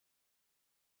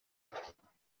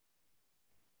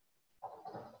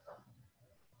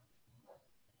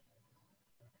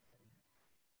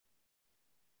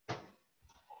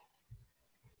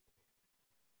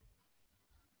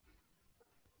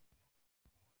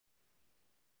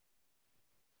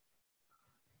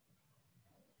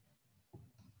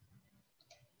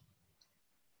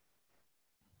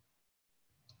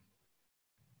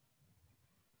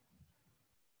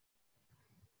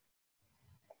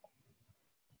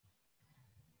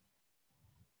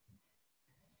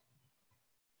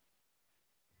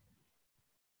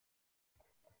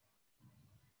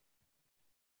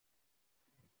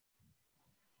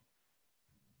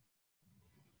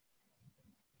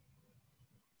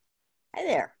Hi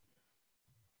there.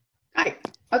 Hi.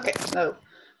 Okay, so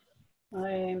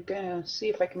I'm gonna see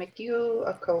if I can make you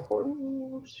a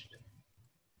co-host.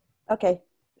 Okay.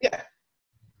 Yeah.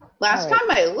 Last All right.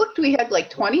 time I looked, we had like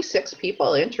 26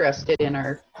 people interested in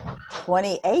our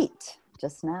 28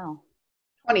 just now.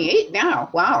 28 now.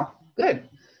 Wow. Good.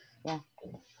 Yeah.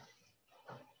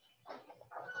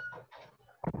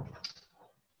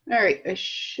 All right. I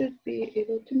should be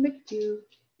able to make you,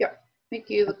 make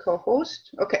you the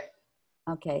co-host. Okay.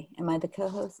 Okay. Am I the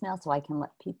co-host now so I can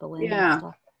let people in and Yeah.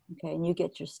 stuff? Okay. And you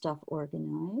get your stuff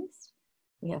organized.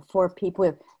 We have 4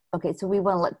 people. Okay. So we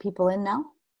want to let people in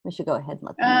now? We should go ahead and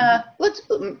let them in.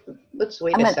 Let's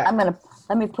wait a second.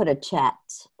 Let me put a chat.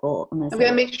 Well, I'm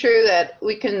gonna make sure that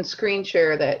we can screen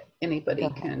share that anybody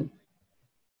can.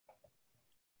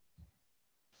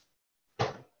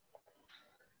 I'm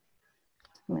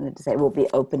going to say we'll be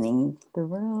opening the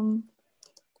room.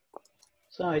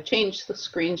 So I changed the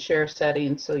screen share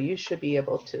settings, so you should be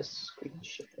able to screen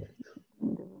share.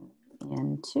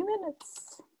 In 2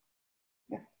 minutes.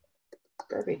 Yeah,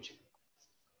 garbage.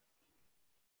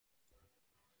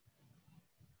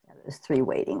 Yeah, there's 3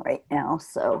 waiting right now,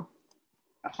 so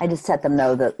I just let them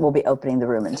know that we'll be opening the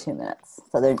room in 2 minutes,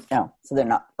 so they're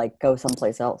not like go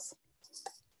someplace else.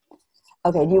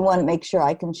 Okay, do you want to make sure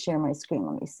I can share my screen?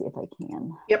 Let me see if I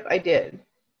can. Yep, I did.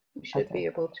 You should be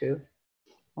able to.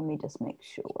 Let me just make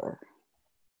sure.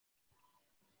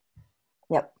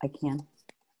 Yep, I can.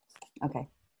 Okay.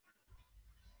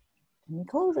 Let me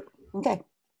close it. Okay.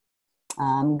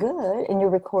 I'm good. And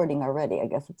you're recording already. I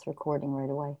guess it's recording right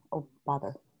away. Oh,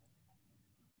 bother.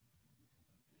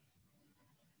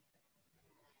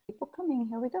 People coming.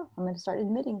 Here we go. I'm going to start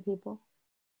admitting people.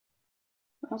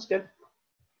 That's good.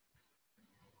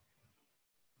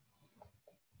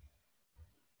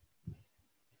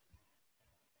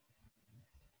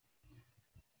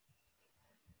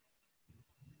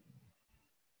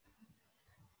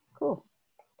 Cool.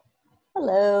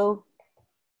 Hello.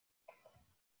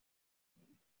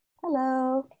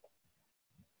 Hello.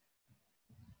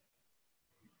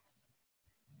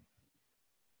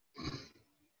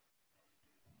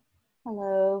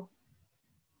 Hello.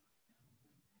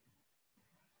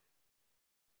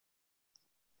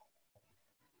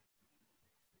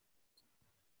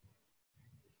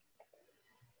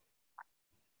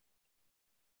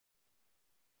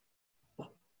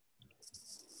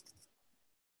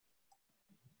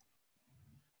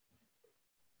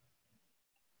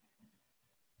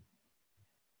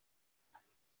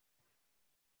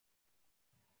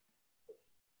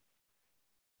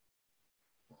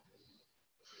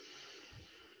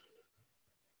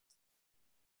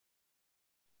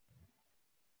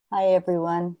 Hi,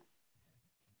 everyone.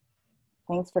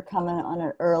 Thanks for coming on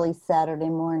an early Saturday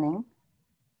morning.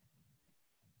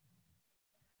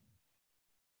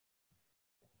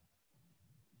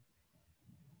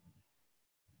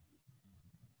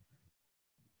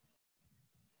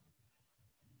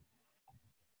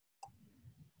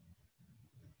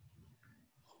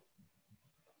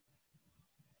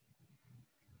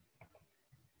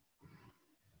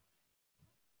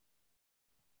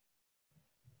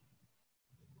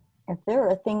 If there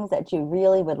are things that you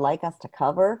really would like us to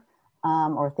cover,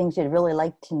 or things you'd really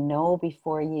like to know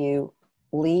before you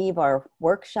leave our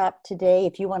workshop today,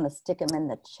 if you want to stick them in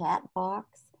the chat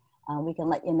box, we can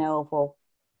let you know if we'll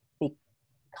be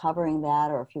covering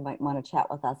that, or if you might want to chat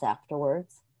with us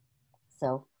afterwards.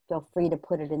 So feel free to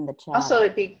put it in the chat. Also,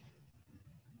 it'd be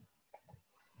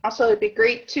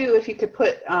great too if you could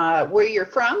put where you're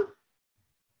from,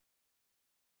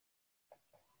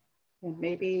 and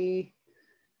maybe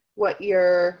what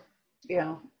your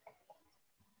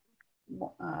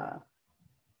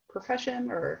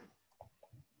profession or.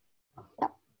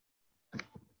 Yep.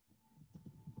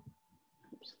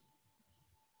 Oops.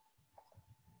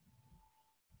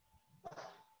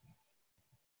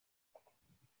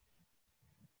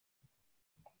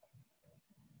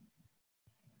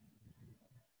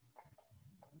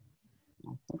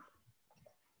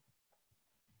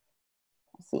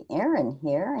 I see Erin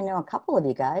here. I know a couple of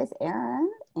you guys,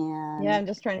 Erin and. Yeah, I'm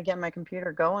just trying to get my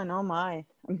computer going. Oh my!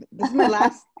 This is my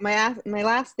last my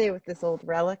last day with this old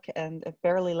relic, and it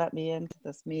barely let me into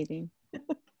this meeting.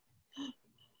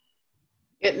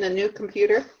 Getting a new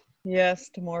computer. Yes,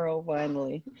 tomorrow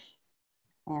finally.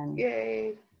 And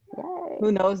yay! Yay!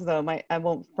 Who knows though? I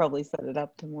won't probably set it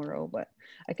up tomorrow, but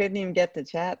I couldn't even get the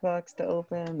chat box to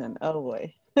open, and oh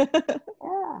boy.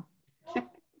 Yeah.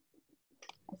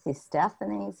 I see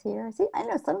Stephanie's here. See, I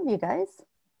know some of you guys.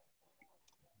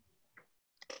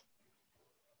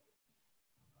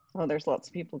 Oh, there's lots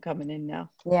of people coming in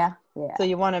now. Yeah, Yeah. So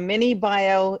you want a mini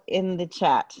bio in the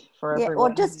chat for Yeah, or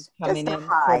everyone who's just coming a in,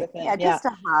 hi. sort of thing. Yeah, just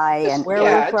a hi. And Where we're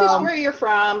Yeah, just from. where you're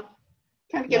from.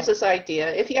 Kind of gives Yeah. us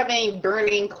idea. If you have any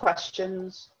burning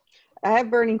questions. I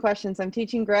have burning questions. I'm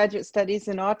teaching graduate studies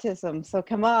in autism. So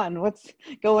come on, what's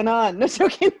going on? No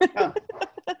joking. Oh.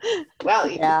 Well,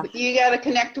 yeah. you got to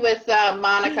connect with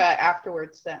Monica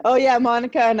afterwards then. Oh yeah,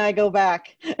 Monica and I go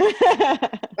back.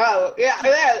 Oh,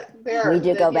 yeah, there. We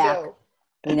do then go you back. know.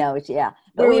 We know it, yeah.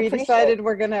 But Where we we appreciate decided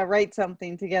we're gonna write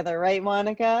something together, right,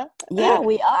 Monica? Yeah,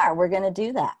 we are. We're gonna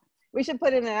do that. We should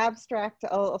put in an abstract.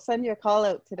 I'll send you a call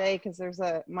out today because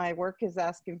my work is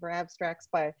asking for abstracts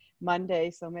by Monday.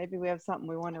 So maybe we have something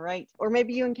we want to write. Or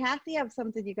maybe you and Kathy have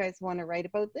something you guys want to write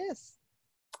about this.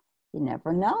 You never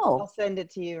I'll know. send it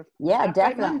to you. Yeah, Not by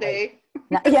definitely. Monday.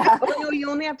 Yeah. Oh no, you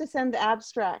only have to send the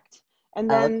abstract.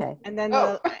 And Oh, then okay.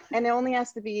 and it only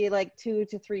has to be like 2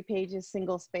 to 3 pages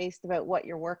single spaced about what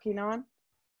you're working on.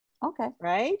 Okay.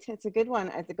 Right? It's a good one.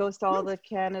 It goes to all the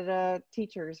Canada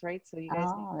teachers, right? So you guys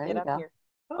Oh, need there to get you up go. here.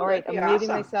 Oh, All right, that'd I'm be muting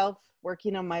awesome. myself,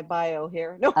 working on my bio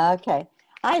here. No. Okay.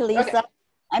 Hi, Lisa. Okay.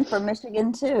 I'm from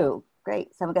Michigan too.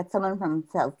 Great. So we've got someone from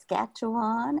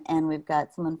Saskatchewan and we've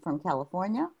got someone from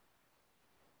California.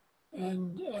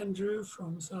 And Andrew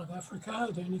from South Africa.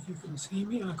 I don't know if you can see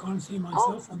me. I can't see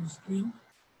myself on the screen.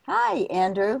 Hi,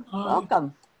 Andrew. Hi.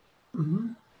 Welcome.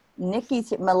 Mm-hmm.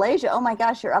 Nikki's here. Malaysia. Oh my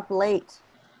gosh, you're up late.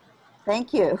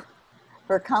 Thank you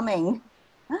for coming.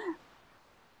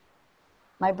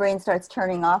 My brain starts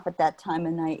turning off at that time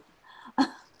of night.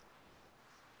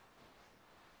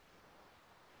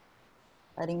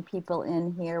 Letting people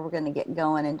in here. We're going to get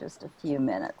going in just a few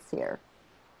minutes here.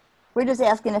 We're just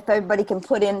asking if everybody can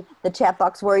put in the chat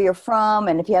box where you're from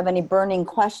and if you have any burning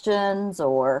questions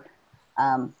or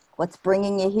what's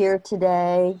bringing you here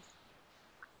today.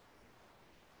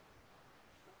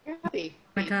 Kathy.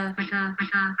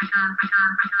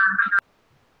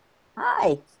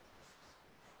 Hi.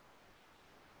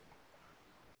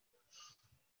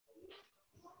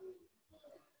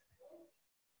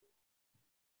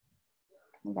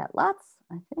 We got lots,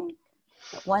 I think.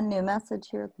 Got one new message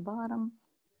here at the bottom.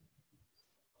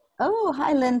 Oh,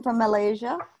 hi, Lynn from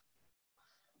Malaysia.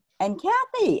 And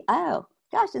Kathy. Oh,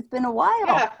 gosh, it's been a while.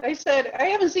 Yeah, I said, I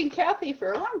haven't seen Kathy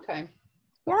for a long time.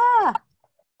 Yeah.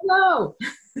 Hello.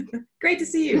 Great to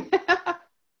see you.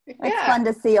 It's fun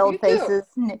to see old you too. faces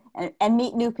and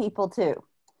meet new people too.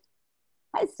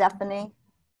 Hi, Stephanie.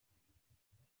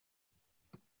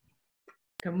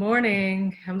 Good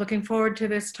morning. I'm looking forward to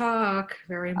this talk.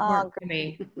 Very important to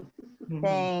me.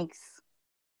 Thanks.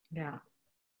 Yeah.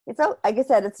 It's, like I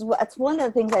said, it's one of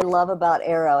the things I love about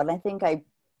AERO, and I think I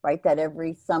write that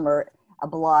every summer, a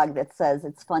blog that says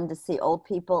it's fun to see old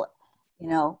people, you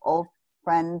know, old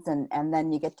friends, and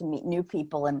then you get to meet new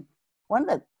people. And one of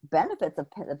the benefits of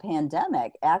the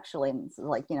pandemic, actually,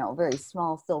 like, you know, a very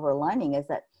small silver lining, is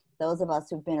that those of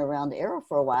us who've been around AERO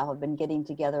for a while have been getting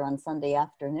together on Sunday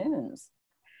afternoons.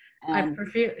 And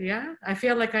I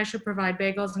feel like I should provide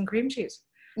bagels and cream cheese.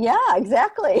 Yeah,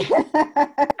 exactly.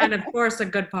 And of course, a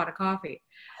good pot of coffee.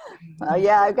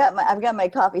 Yeah, I've got my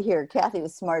coffee here. Kathy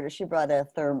was smarter. She brought a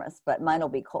thermos, but mine will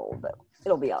be cold, but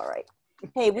it'll be all right.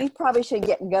 Hey, we probably should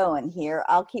get going here.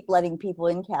 I'll keep letting people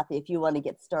in, Kathy, if you want to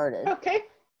get started. Okay.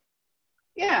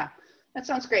 Yeah, that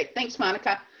sounds great. Thanks,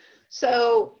 Monica.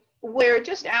 So we're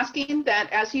just asking that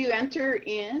as you enter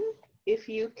in, if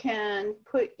you can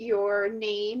put your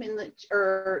name in the,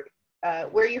 or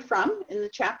where you're from in the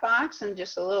chat box and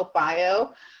just a little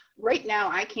bio. Right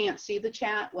now, I can't see the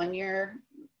chat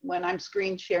when I'm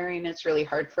screen sharing. It's really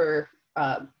hard for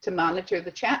to monitor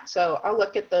the chat. So I'll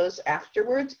look at those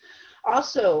afterwards.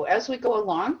 Also, as we go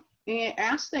along, I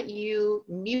ask that you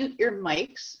mute your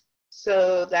mics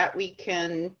so that we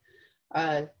can,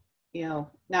 you know,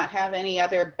 not have any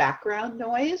other background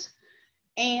noise.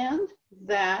 And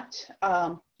that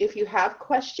if you have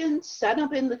questions, set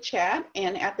them in the chat,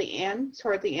 and at the end,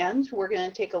 toward the end, we're going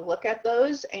to take a look at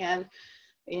those, and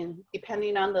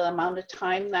depending on the amount of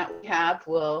time that we have,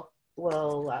 we'll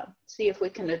see if we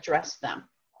can address them.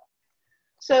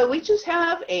 So we just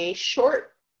have a short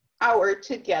hour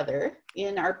together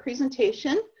in our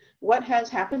presentation, What Has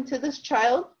Happened to This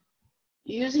Child?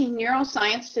 Using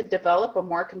Neuroscience to Develop a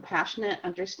More Compassionate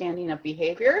Understanding of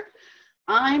Behavior.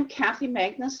 I'm Kathy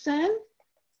Magnuson,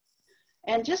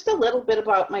 and just a little bit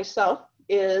about myself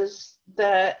is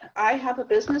that I have a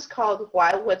business called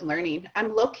Wildwood Learning.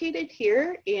 I'm located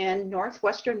here in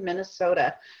northwestern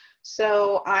Minnesota.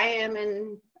 So I am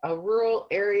in a rural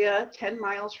area, 10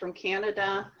 miles from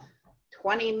Canada,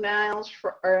 20 miles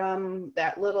from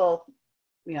that little,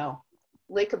 you know,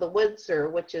 Lake of the Woods, or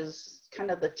which is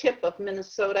kind of the tip of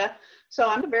Minnesota. So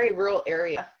I'm in a very rural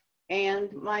area.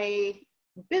 And my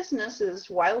business is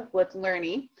Wildwood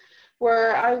Learning,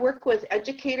 where I work with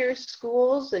educators,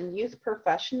 schools, and youth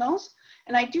professionals.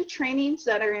 And I do trainings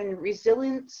that are in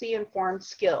resiliency-informed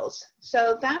skills.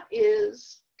 So that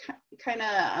is kind of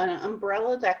an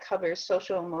umbrella that covers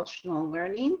social emotional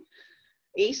learning,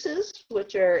 ACEs,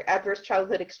 which are adverse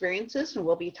childhood experiences, and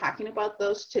we'll be talking about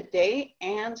those today,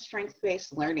 and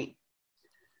strength-based learning.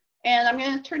 And I'm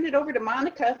going to turn it over to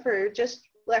Monica for just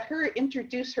let her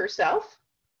introduce herself.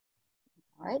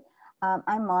 All right.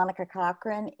 I'm Monica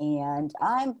Cochran, and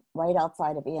I'm right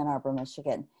outside of Ann Arbor,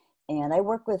 Michigan. And I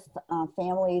work with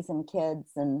families and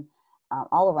kids and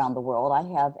all around the world. I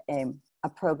have a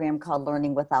program called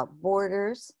Learning Without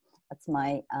Borders. That's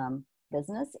my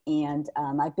business. And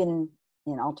I've been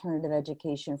in alternative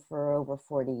education for over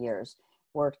 40 years.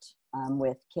 Worked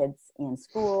with kids in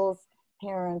schools,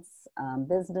 parents,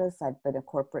 business. I've been a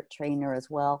corporate trainer as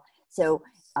well. So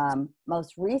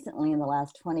most recently in the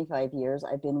last 25 years,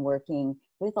 I've been working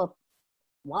with a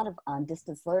lot of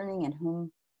distance learning and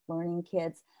home learning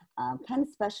kids, kind of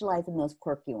specialize in those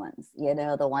quirky ones, you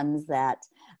know, the ones that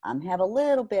have a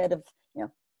little bit of, you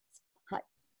know,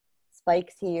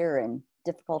 spikes here and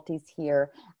difficulties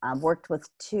here. Worked with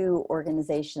 2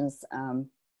 organizations and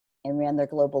ran their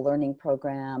global learning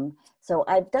program. So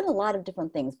I've done a lot of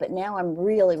different things, but now I'm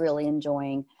really, really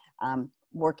enjoying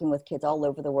working with kids all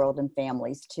over the world and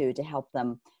families too, to help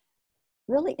them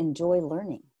really enjoy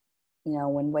learning, you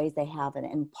know, in ways they haven't.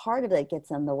 And part of it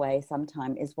gets in the way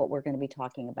sometime is what we're going to be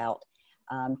talking about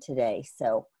today.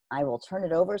 So I will turn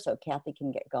it over so Kathy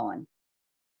can get going.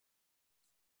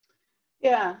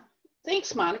 Yeah,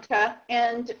 thanks, Monica.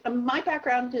 And my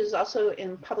background is also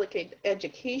in public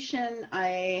education.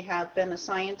 I have been a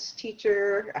science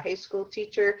teacher, a high school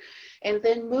teacher, and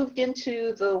then moved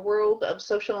into the world of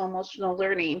social emotional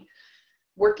learning,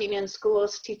 working in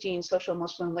schools, teaching social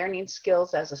emotional learning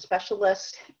skills as a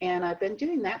specialist. And I've been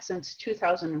doing that since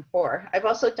 2004. I've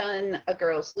also done a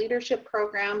girls leadership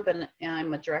program, and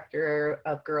I'm a director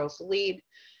of Girls Lead,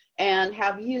 and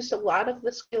have used a lot of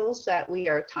the skills that we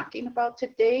are talking about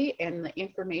today and the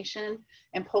information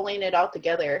and pulling it all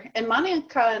together. And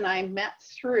Monica and I met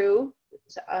through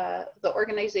the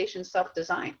organization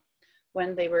Self-Design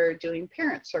when they were doing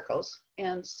parent circles.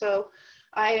 And so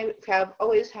I have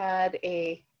always had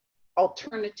a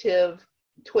alternative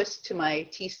twist to my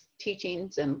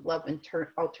teachings and love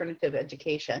alternative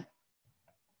education.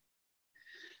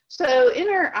 So in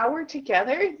our hour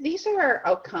together, these are our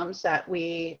outcomes that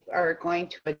we are going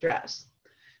to address.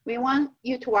 We want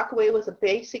you to walk away with a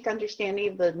basic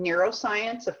understanding of the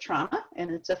neuroscience of trauma and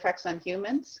its effects on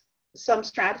humans, some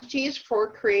strategies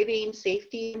for creating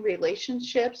safety in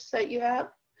relationships that you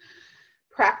have,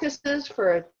 practices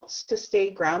for adults to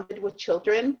stay grounded with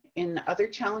children in other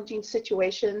challenging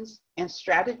situations, and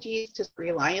strategies to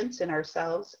reliance in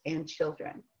ourselves and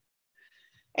children.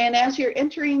 And as you're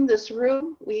entering this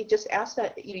room, we just ask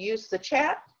that you use the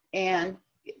chat and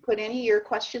put any of your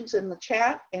questions in the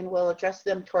chat, and we'll address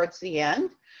them towards the end.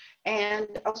 And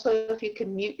also, if you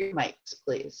can mute your mics,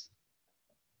 please.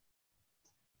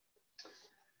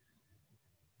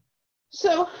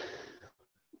 So,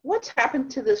 what's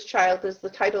happened to this child is the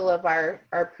title of our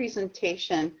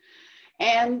presentation.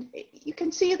 And you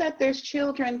can see that there's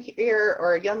children here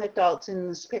or young adults in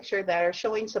this picture that are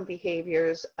showing some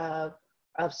behaviors of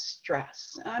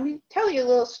stress. Let me tell you a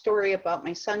little story about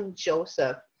my son,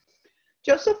 Joseph.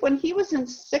 Joseph, when he was in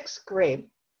 6th grade,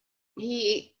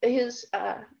 his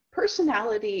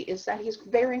personality is that he's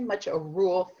very much a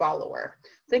rule follower.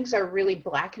 Things are really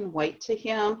black and white to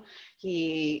him.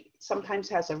 He sometimes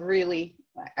has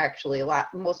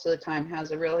most of the time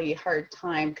has a really hard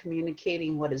time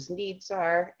communicating what his needs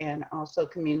are and also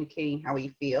communicating how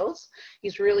he feels.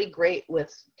 He's really great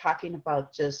with talking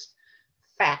about just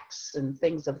facts and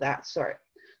things of that sort.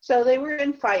 So they were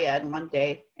in Fayette one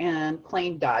day and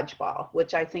playing dodgeball,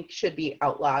 which I think should be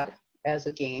outlawed as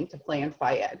a game to play in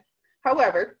Fayette.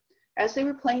 However, as they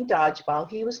were playing dodgeball,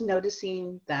 he was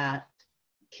noticing that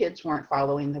kids weren't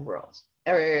following the rules.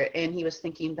 And he was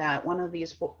thinking that one of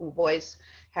these boys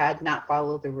had not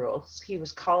followed the rules. He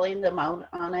was calling them out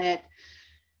on it.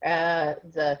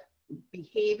 The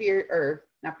behavior, or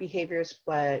not behaviors,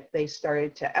 but they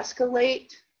started to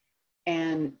escalate.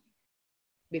 And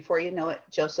before you know it,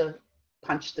 Joseph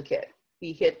punched the kid.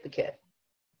 He hit the kid.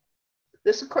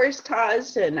 This, of course,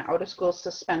 caused an out-of-school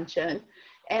suspension.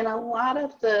 And a lot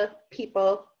of the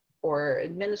people or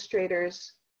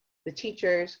administrators, the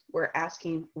teachers, were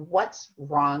asking, what's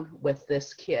wrong with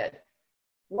this kid?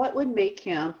 What would make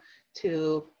him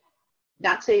to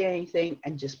not say anything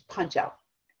and just punch out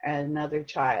another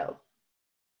child.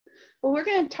 Well, we're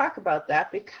going to talk about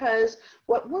that because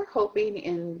what we're hoping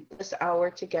in this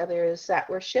hour together is that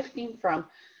we're shifting from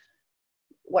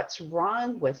what's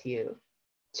wrong with you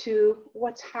to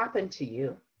what's happened to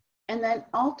you, and then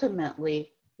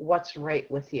ultimately what's right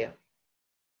with you.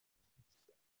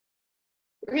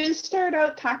 We're going to start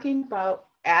out talking about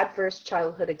adverse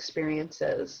childhood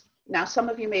experiences. Now, some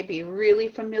of you may be really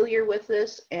familiar with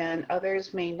this and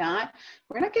others may not.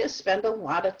 We're not going to spend a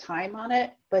lot of time on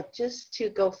it, but just to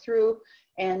go through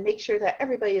and make sure that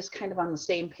everybody is kind of on the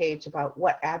same page about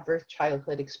what adverse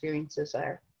childhood experiences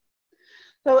are.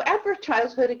 So adverse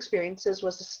childhood experiences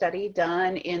was a study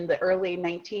done in the early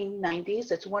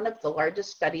 1990s. It's one of the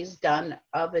largest studies done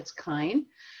of its kind.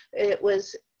 It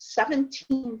was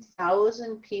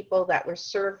 17,000 people that were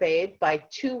surveyed by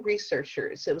 2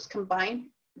 researchers. It was combined.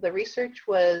 The research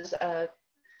was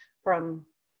from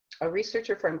a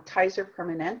researcher from Kaiser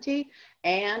Permanente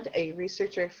and a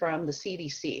researcher from the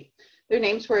CDC. Their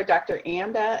names were Dr.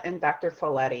 Anda and Dr.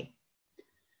 Folletti.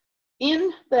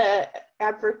 In the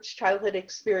adverse childhood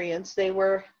experience, they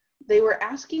were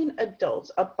asking adults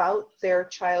about their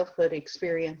childhood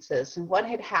experiences and what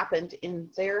had happened in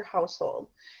their household.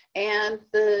 And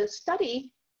the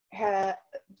study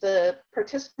the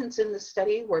participants in the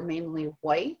study were mainly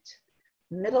white,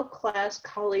 middle-class,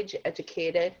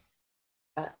 college-educated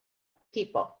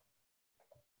people.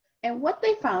 And what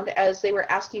they found as they were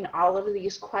asking all of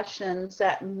these questions,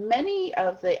 that many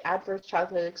of the adverse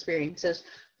childhood experiences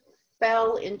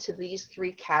fell into these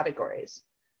 3 categories: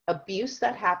 abuse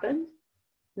that happened,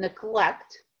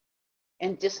 neglect,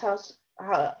 and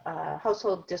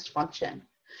household dysfunction.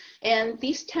 And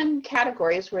these 10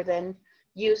 categories were then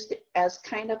used as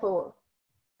kind of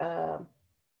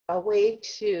a way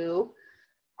to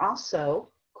also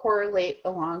correlate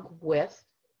along with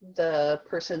the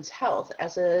person's health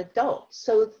as an adult.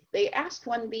 So they asked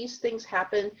when these things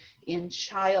happen in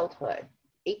childhood,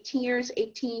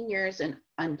 18 years and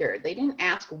under. They didn't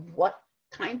ask what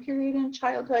time period in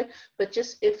childhood, but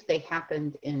just if they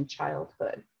happened in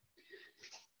childhood.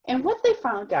 And what they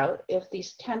found out, if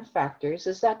these 10 factors,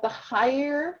 is that the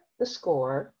higher the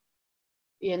score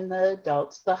in the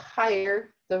adults, the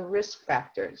higher the risk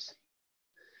factors.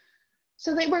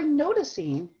 So they were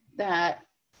noticing that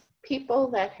people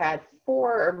that had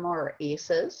 4 or more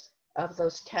ACEs of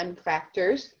those 10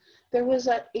 factors, there was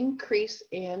an increase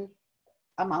in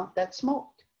amount that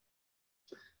smoked.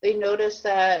 They noticed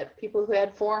that people who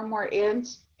had 4 or more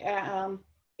ACEs,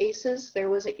 there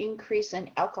was an increase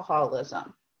in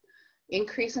alcoholism,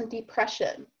 increase in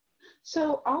depression.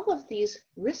 So all of these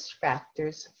risk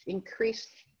factors increased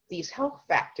these health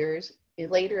factors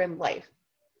later in life.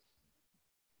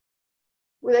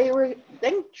 They were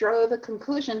then drew the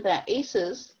conclusion that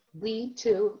ACEs lead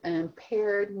to an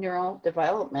impaired neural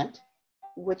development,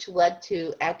 which led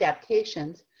to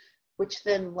adaptations, which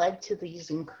then led to these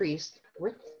increased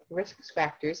risk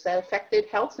factors that affected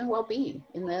health and well-being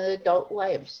in the adult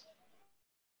lives.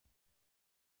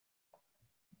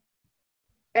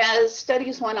 As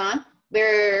studies went on,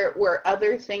 there were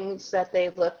other things that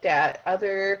they looked at,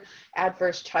 other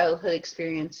adverse childhood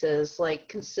experiences like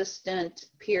consistent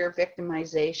peer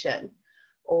victimization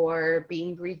or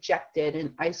being rejected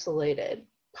and isolated,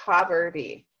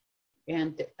 poverty,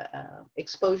 and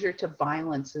exposure to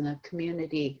violence in a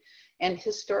community, and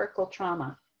historical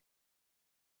trauma.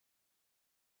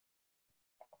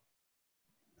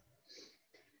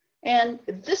 And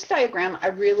this diagram I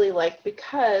really like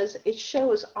because it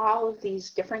shows all of these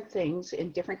different things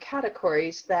in different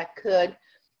categories that could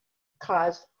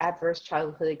cause adverse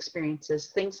childhood experiences,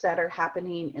 things that are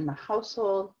happening in the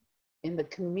household, in the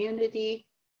community,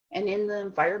 and in the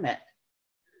environment.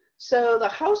 So the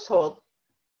household,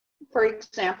 for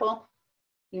example,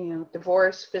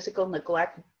 divorce, physical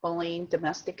neglect, bullying,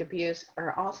 domestic abuse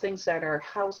are all things that are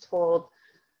household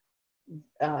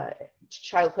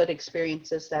childhood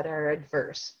experiences that are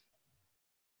adverse.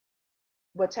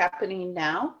 What's happening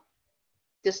now?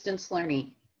 Distance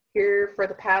learning. Here for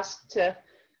the past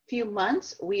few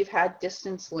months, we've had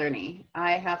distance learning.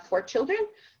 I have 4 children.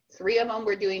 3 of them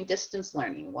were doing distance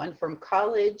learning. 1 from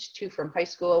college, 2 from high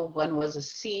school. 1 was a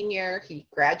senior, he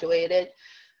graduated.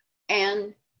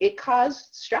 And it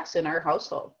caused stress in our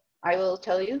household. I will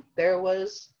tell you, there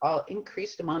was an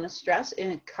increased amount of stress,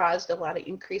 and it caused a lot of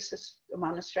increased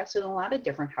amount of stress in a lot of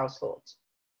different households.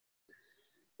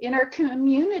 In our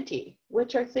community,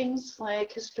 which are things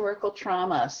like historical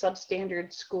trauma,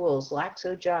 substandard schools,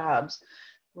 laxo jobs,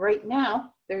 right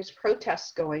now there's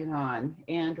protests going on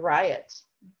and riots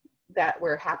that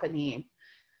were happening.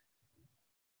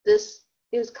 This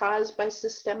is caused by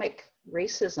systemic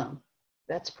racism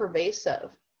that's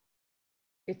pervasive.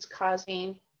 It's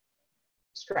causing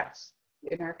stress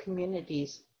in our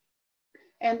communities.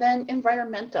 And then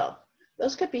environmental.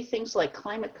 Those could be things like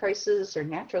climate crisis or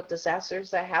natural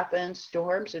disasters that happen,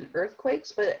 storms and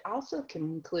earthquakes, but it also can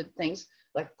include things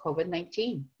like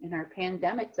COVID-19 and our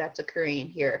pandemic that's occurring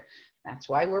here. That's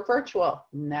why we're virtual,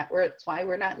 and that's why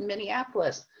we're not in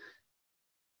Minneapolis.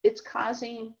 It's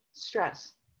causing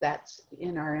stress that's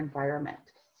in our environment.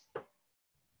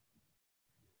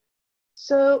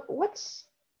 So let's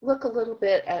look a little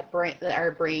bit at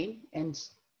our brain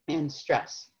and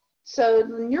stress. So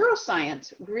the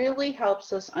neuroscience really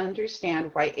helps us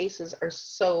understand why ACEs are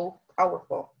so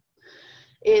powerful.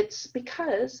 It's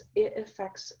because it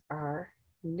affects our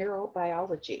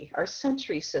neurobiology, our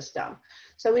sensory system.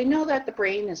 So we know that the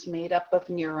brain is made up of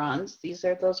neurons. These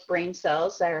are those brain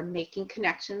cells that are making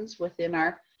connections within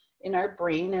our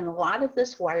brain, and a lot of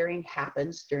this wiring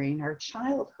happens during our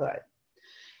childhood.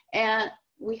 And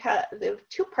there are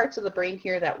two parts of the brain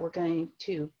here that we're going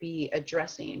to be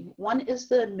addressing. One is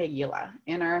the amygdala,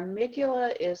 and our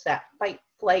amygdala is that fight,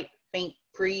 flight, faint,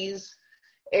 freeze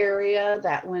area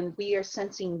that when we are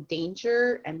sensing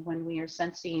danger and when we are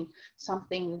sensing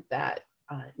something that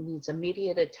needs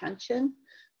immediate attention,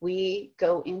 we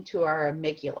go into our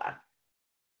amygdala.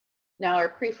 Now,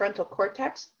 our prefrontal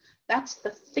cortex, that's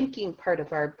the thinking part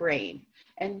of our brain.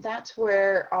 And that's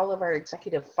where all of our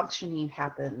executive functioning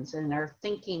happens, and our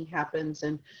thinking happens,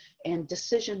 and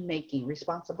decision-making,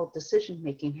 responsible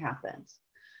decision-making happens.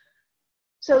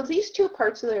 So these two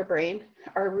parts of their brain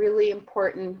are really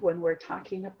important when we're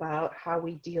talking about how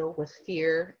we deal with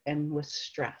fear and with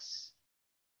stress.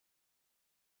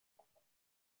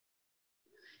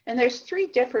 And there's 3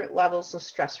 different levels of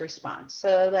stress response.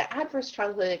 So the adverse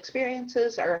childhood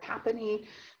experiences are happening,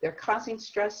 they're causing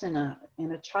stress in a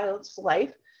child's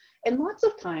life. And lots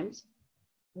of times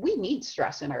we need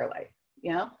stress in our life.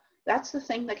 You know, that's the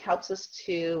thing that helps us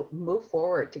to move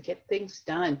forward, to get things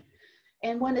done.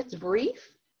 And when it's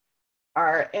brief,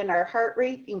 our heart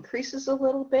rate increases a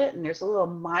little bit, and there's a little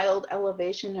mild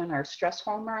elevation in our stress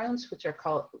hormones, which are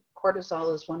called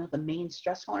cortisol, is one of the main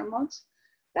stress hormones.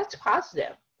 That's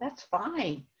positive. That's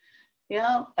fine. You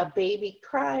know, a baby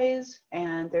cries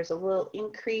and there's a little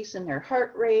increase in their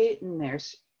heart rate and their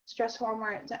stress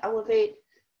hormones elevate,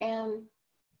 and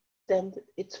then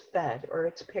it's fed or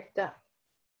it's picked up.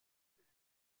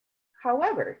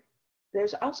 However,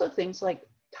 there's also things like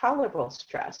tolerable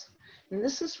stress. And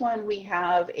this is when we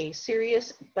have a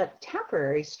serious but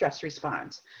temporary stress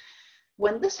response.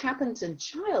 When this happens in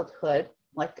childhood,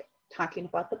 like talking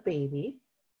about the baby,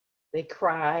 they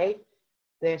cry,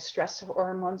 their stress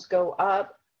hormones go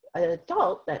up. An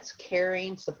adult that's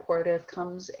caring, supportive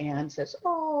comes and says,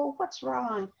 "Oh, what's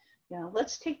wrong? You know,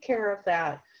 let's take care of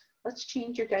that. Let's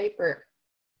change your diaper."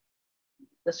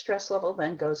 The stress level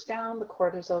then goes down, the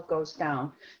cortisol goes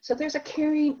down. So there's a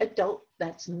caring adult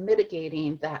that's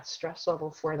mitigating that stress level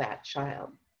for that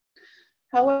child.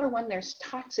 However, when there's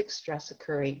toxic stress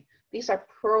occurring, these are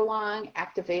prolonged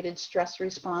activated stress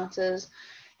responses,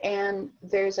 and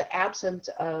there's an absence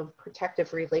of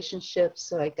protective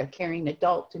relationships, like a caring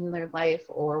adult in their life,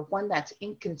 or one that's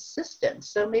inconsistent.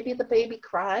 So maybe the baby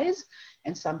cries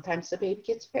and sometimes the baby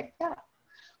gets picked up,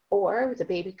 or the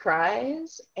baby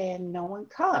cries and no one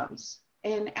comes.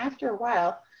 And after a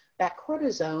while, that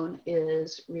cortisone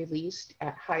is released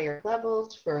at higher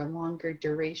levels for longer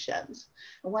durations.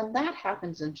 And when that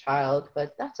happens in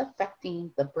childhood, that's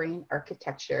affecting the brain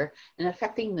architecture and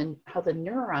affecting how the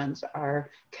neurons are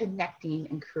connecting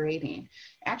and creating.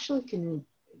 Actually can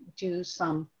do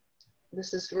some,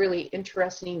 this is really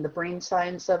interesting, the brain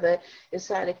science of it is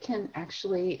that it can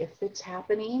actually, if it's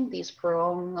happening, these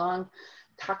prolonged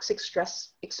toxic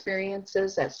stress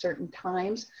experiences at certain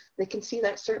times, they can see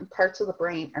that certain parts of the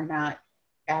brain are not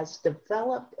as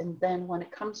developed. And then when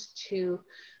it comes to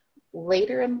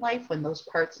later in life, when those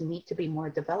parts need to be more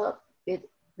developed,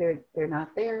 they're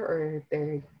not there, or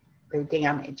they're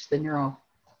damaged. The neural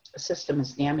system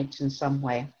is damaged in some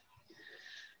way.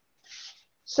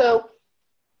 So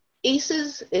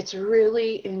ACEs, it's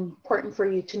really important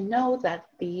for you to know that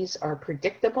these are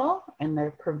predictable and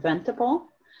they're preventable,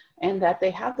 and that they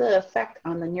have the effect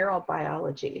on the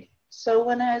neurobiology. So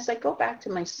as I go back to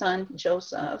my son,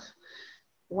 Joseph,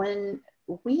 when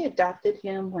we adopted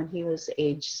him when he was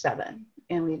age 7,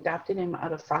 and we adopted him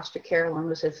out of foster care along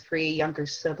with his 3 younger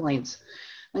siblings.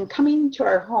 When coming to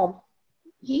our home,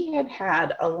 he had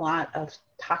had a lot of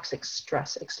toxic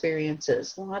stress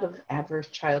experiences, a lot of adverse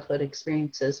childhood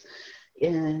experiences,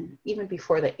 even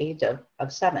before the age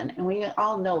of 7. And we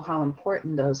all know how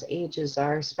important those ages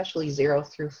are, especially 0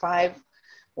 through 5,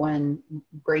 when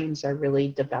brains are really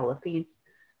developing.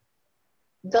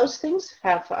 those things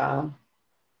have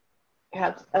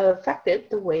affected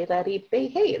the way that he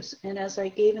behaves. And as I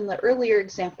gave in the earlier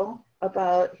example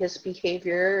about his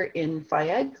behavior in Phy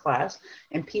Ed class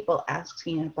and people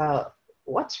asking about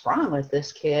what's wrong with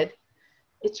this kid,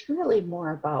 it's really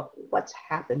more about what's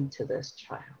happened to this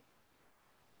child.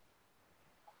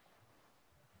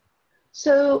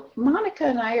 So Monica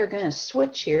and I are going to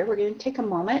switch here. We're going to take a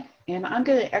moment and I'm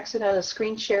going to exit out of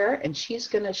screen share and she's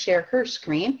going to share her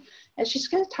screen and she's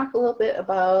going to talk a little bit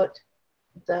about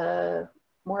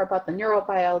more about the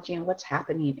neurobiology and what's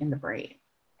happening in the brain.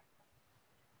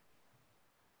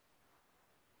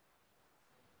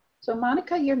 So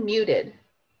Monica, you're muted.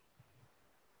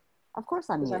 Of course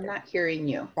I'm muted. I'm not hearing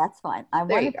you. That's fine. I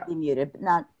wanted to be muted, but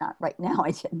not right now.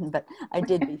 I didn't, but I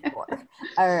did before.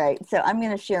 All right. So I'm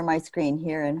going to share my screen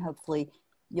here and hopefully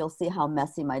you'll see how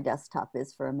messy my desktop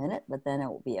is for a minute, but then it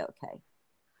will be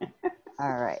okay.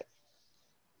 All right.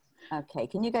 Okay.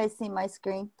 Can you guys see my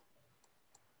screen?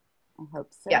 I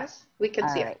hope so. Yes, we can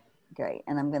see it. All right. Great.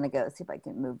 And I'm going to go see if I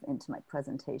can move into my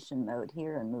presentation mode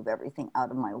here and move everything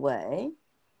out of my way.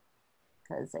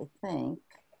 Because I think,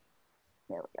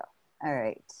 there we go. All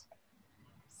right.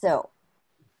 So,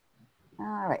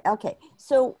 all right. Okay.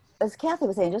 So as Kathy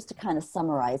was saying, just to kind of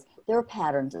summarize, there are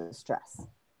patterns of stress.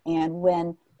 And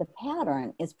when the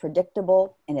pattern is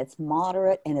predictable and it's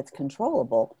moderate and it's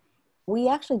controllable, we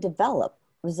actually develop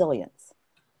resilience.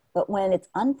 But when it's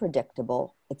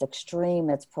unpredictable, it's extreme,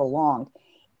 it's prolonged,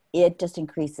 it just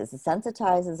increases. It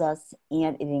sensitizes us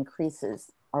and it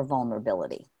increases our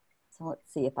vulnerability. So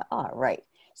let's see if right.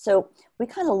 So we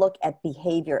kind of look at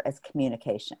behavior as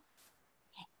communication.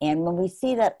 And when we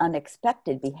see that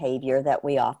unexpected behavior that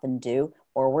we often do,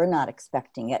 or we're not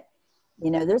expecting it,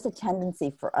 there's a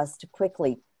tendency for us to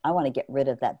quickly, I want to get rid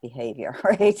of that behavior,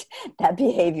 right? That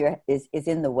behavior is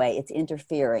in the way, it's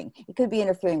interfering. It could be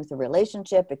interfering with the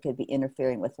relationship, it could be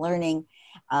interfering with learning.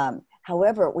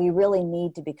 However, we really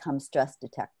need to become stress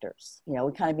detectors. We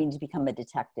kind of need to become a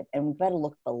detective and we better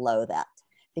look below that.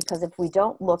 Because if we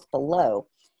don't look below,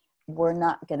 we're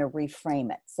not going to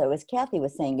reframe it. So as Kathy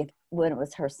was saying, when it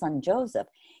was her son Joseph,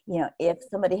 if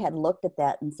somebody had looked at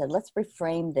that and said, let's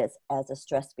reframe this as a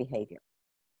stress behavior.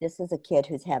 This is a kid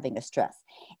who's having a stress.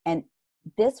 And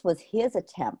this was his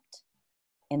attempt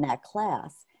in that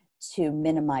class to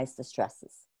minimize the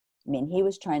stresses. I mean, he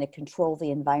was trying to control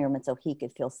the environment so he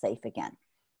could feel safe again.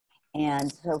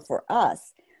 And so for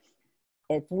us,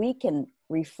 if we can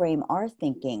reframe our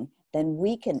thinking, then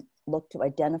we can look to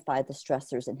identify the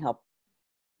stressors and help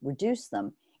reduce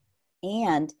them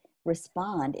and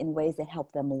respond in ways that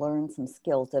help them learn some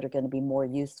skills that are going to be more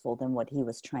useful than what he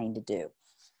was trying to do.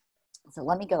 So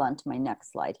let me go on to my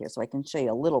next slide here so I can show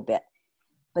you a little bit.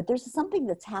 But there's something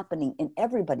that's happening in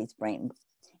everybody's brain,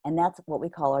 and that's what we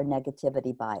call our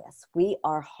negativity bias. We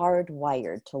are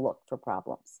hardwired to look for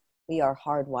problems. We are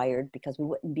hardwired because we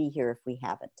wouldn't be here if we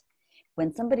haven't.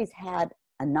 When somebody's had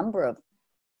a number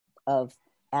of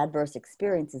adverse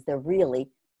experiences, they're really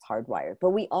hardwired, but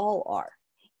we all are.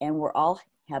 And we're all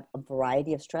have a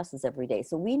variety of stresses every day.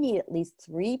 So we need at least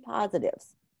 3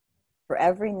 positives for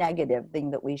every negative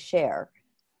thing that we share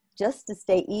just to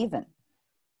stay even.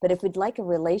 But if we'd like a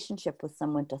relationship with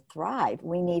someone to thrive,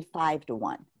 we need 5 to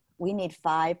 1. We need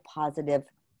 5 positive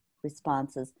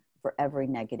responses for every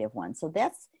negative one. So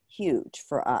that's huge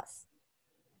for us.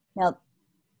 Now,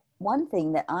 one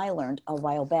thing that I learned a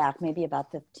while back, maybe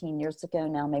about 15 years ago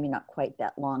now, maybe not quite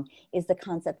that long, is the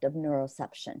concept of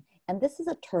neuroception. And this is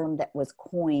a term that was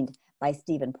coined by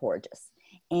Stephen Porges.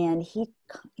 And he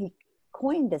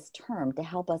coined this term to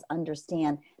help us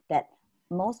understand that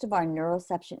most of our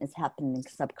neuroception is happening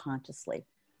subconsciously.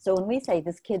 So when we say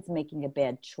this kid's making a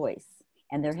bad choice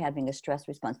and they're having a stress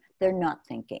response, they're not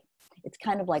thinking. It's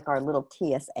kind of like our little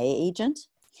TSA agent.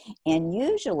 And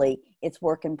usually it's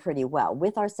working pretty well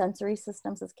with our sensory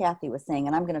systems, as Kathy was saying,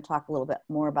 and I'm going to talk a little bit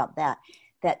more about that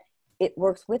it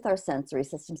works with our sensory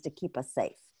systems to keep us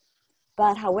safe.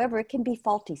 But however, it can be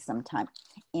faulty sometimes.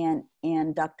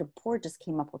 And Dr. Porges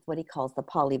came up with what he calls the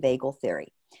polyvagal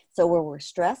theory. So where we're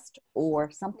stressed or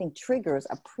something triggers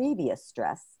a previous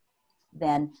stress,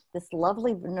 then this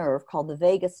lovely nerve called the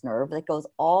vagus nerve that goes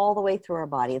all the way through our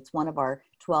body, it's one of our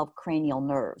 12 cranial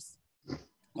nerves.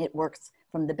 It works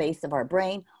from the base of our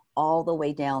brain all the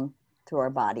way down through our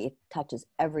body. It touches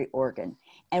every organ.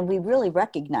 And we really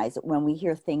recognize it when we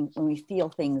hear things, when we feel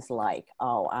things like,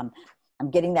 oh, I'm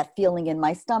getting that feeling in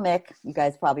my stomach. You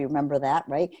guys probably remember that,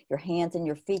 right? Your hands and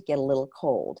your feet get a little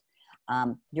cold.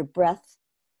 Your breath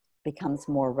becomes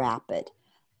more rapid.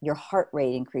 Your heart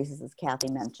rate increases, as Kathy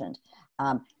mentioned.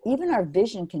 Even our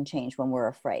vision can change when we're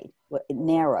afraid. It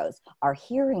narrows. Our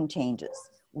hearing changes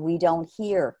we don't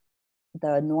hear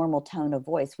the normal tone of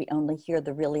voice. We only hear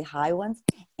the really high ones,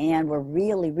 and we're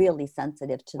really, really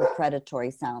sensitive to the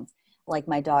predatory sounds. Like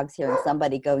my dog's hearing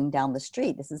somebody going down the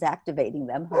street. This is activating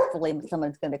them. Hopefully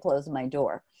someone's going to close my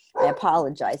door. I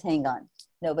apologize. Hang on.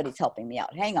 Nobody's helping me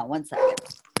out. Hang on one second.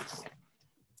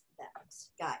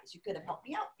 Guys, you could have helped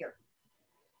me out here.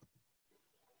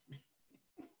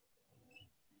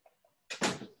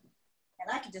 And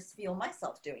I could just feel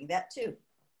myself doing that too.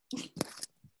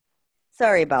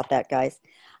 Sorry about that, guys.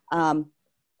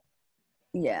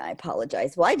 Yeah, I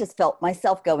apologize. Well, I just felt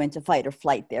myself go into fight or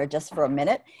flight there just for a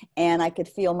minute, and I could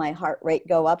feel my heart rate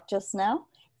go up just now.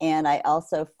 And I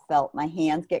also felt my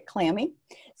hands get clammy.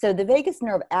 So the vagus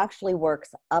nerve actually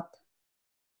works up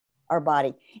our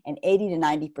body, and 80 to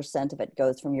 90% of it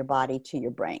goes from your body to your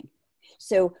brain.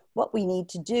 So what we need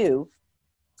to do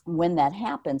when that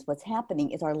happens, what's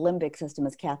happening is our limbic system,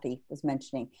 as Kathy was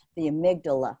mentioning, the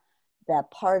amygdala,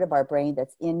 that part of our brain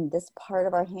that's in this part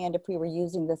of our hand, if we were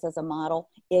using this as a model,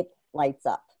 it lights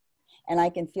up. And I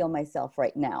can feel myself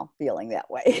right now feeling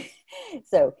that way.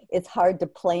 So it's hard to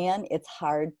plan. It's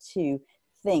hard to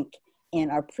think. And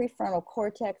our prefrontal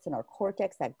cortex and our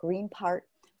cortex, that green part,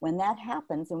 when that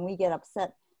happens and we get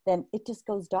upset, then it just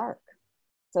goes dark.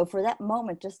 So for that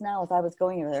moment just now, as I was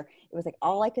going over there, it was like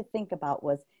all I could think about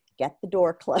was get the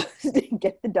door closed and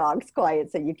get the dogs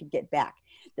quiet so you could get back.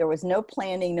 There was no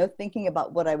planning, no thinking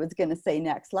about what I was going to say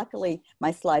next. Luckily,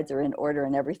 my slides are in order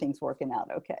and everything's working out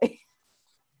okay.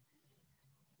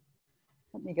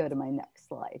 Let me go to my next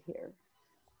slide here.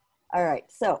 All right,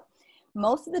 so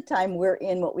most of the time we're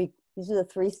in these are the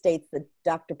 3 states that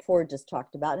Dr. Poor just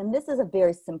talked about. And this is a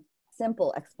very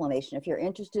simple explanation. If you're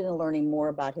interested in learning more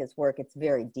about his work, it's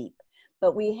very deep.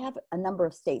 But we have a number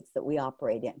of states that we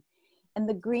operate in. And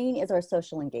the green is our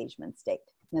social engagement state.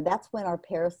 Now that's when our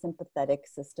parasympathetic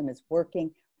system is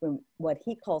working, when what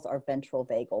he calls our ventral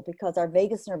vagal, because our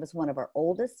vagus nerve is one of our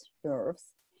oldest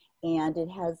nerves, and it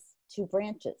has 2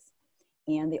 branches.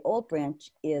 And the old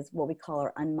branch is what we call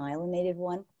our unmyelinated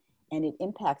one, and it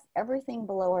impacts everything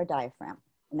below our diaphragm.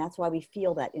 And that's why we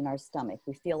feel that in our stomach.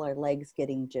 We feel our legs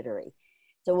getting jittery.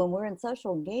 So when we're in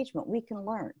social engagement, we can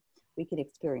learn. We can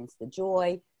experience the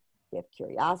joy, we have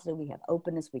curiosity, we have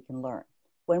openness, we can learn.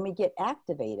 When we get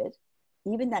activated,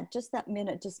 even just that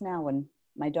minute just now when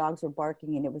my dogs were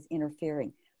barking and it was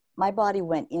interfering, my body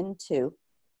went into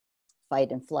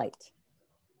fight and flight.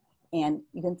 And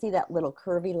you can see that little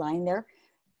curvy line there.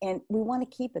 And we want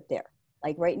to keep it there.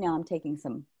 Like right now, I'm taking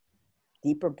some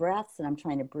deeper breaths and I'm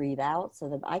trying to breathe out so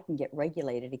that I can get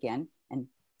regulated again and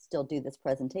still do this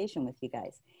presentation with you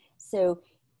guys. So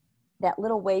that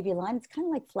little wavy line, it's kind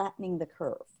of like flattening the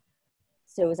curve.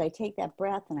 So as I take that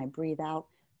breath and I breathe out,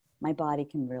 my body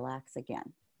can relax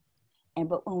again.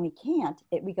 But when we can't,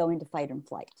 we go into fight and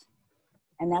flight.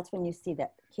 And that's when you see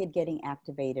that kid getting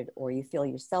activated or you feel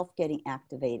yourself getting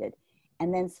activated.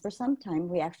 And then for some time,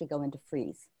 we actually go into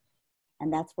freeze.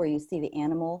 And that's where you see the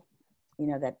animal,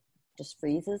 that just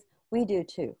freezes. We do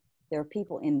too. There are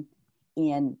people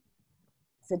in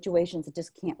situations that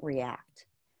just can't react.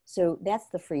 So that's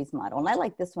the freeze model. And I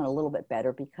like this one a little bit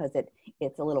better because it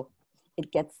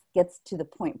gets to the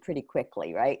point pretty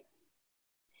quickly, right?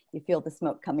 You feel the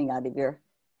smoke coming out of your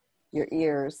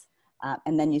ears.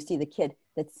 And then you see the kid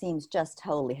that seems just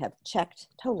totally checked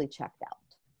out.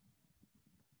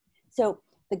 So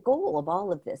the goal of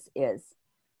all of this is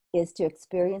to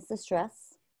experience the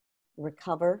stress,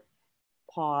 recover,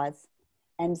 pause,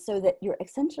 and so that you're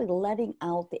essentially letting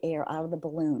out the air out of the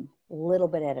balloon a little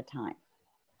bit at a time.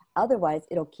 Otherwise,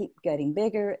 it'll keep getting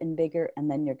bigger and bigger, and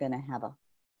then you're going to have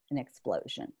an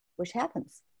explosion, which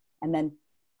happens. And then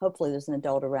hopefully there's an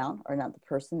adult around or another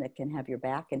person that can have your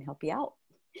back and help you out.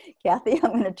 Kathy,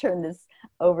 I'm going to turn this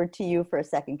over to you for a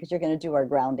second because you're going to do our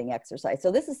grounding exercise.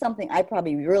 So this is something I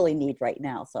probably really need right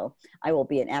now. So I will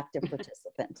be an active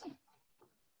participant.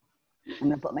 I'm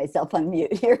going to put myself on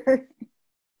mute here.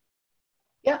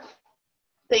 Yeah,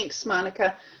 thanks,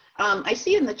 Monica. I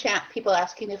see in the chat people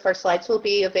asking if our slides will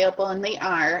be available, and they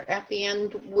are. At the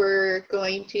end, we're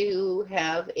going to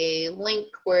have a link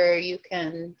where you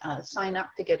can sign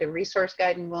up to get a resource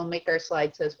guide, and we'll make our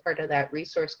slides as part of that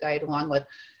resource guide, along with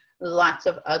lots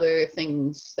of other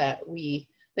things that we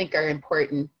think are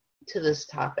important to this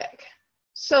topic.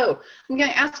 So I'm going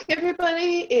to ask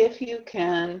everybody if you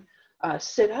can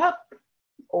sit up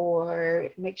or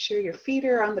make sure your feet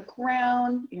are on the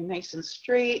ground, you're nice and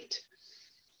straight.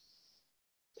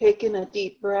 Taking a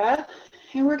deep breath,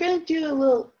 and we're going to do a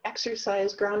little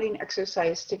exercise, grounding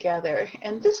exercise together.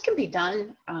 And this can be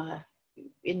done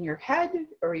in your head,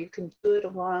 or you can do it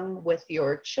along with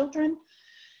your children.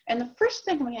 And the first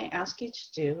thing I'm going to ask you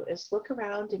to do is look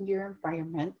around in your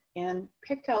environment and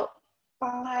pick out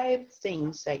 5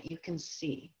 things that you can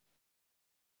see.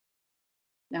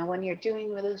 Now, when you're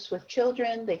doing this with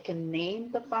children, they can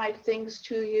name the 5 things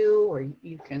to you, or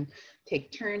you can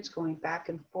take turns going back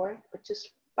and forth, but just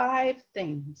 5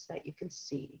 things that you can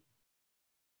see.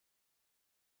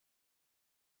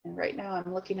 And right now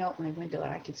I'm looking out my window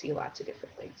and I can see lots of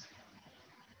different things.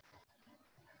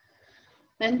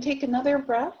 Then take another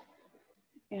breath,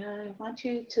 and I want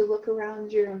you to look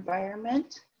around your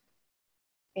environment,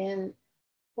 and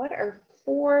what are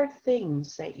 4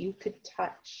 things that you could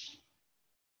touch?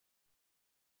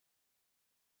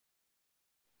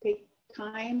 Take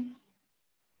time,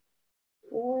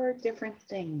 4 different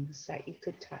things that you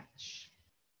could touch.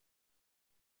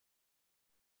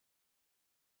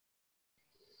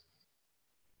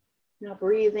 Now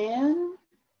breathe in,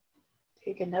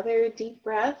 take another deep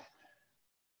breath,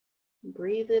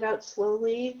 breathe it out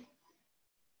slowly.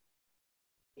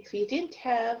 If you didn't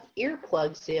have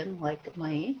earplugs in like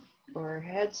me or a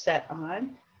headset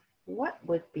on, what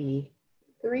would be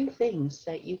 3 things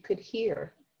that you could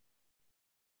hear?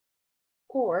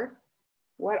 Or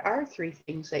what are 3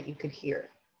 things that you could hear?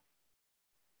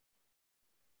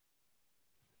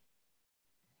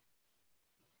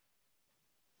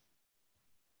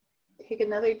 Take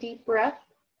another deep breath.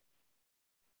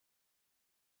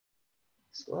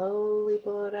 Slowly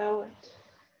blow it out.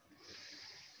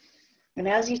 And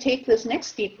as you take this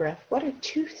next deep breath, what are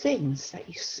 2 things that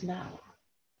you smell?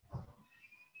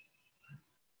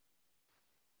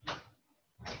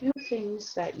 2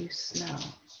 things that you smell.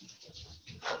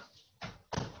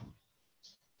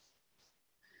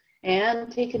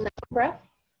 And take another breath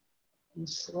and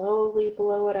slowly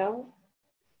blow it out.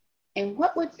 And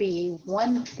what would be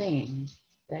 1 thing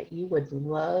that you would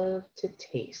love to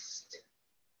taste?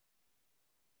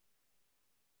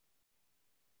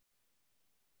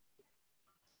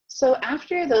 So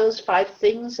after those 5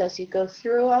 things, as you go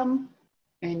through them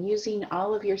and using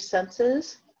all of your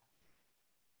senses,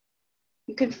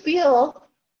 you can feel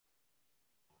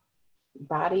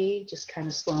body just kind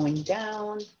of slowing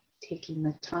down, taking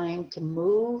the time to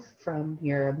move from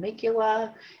your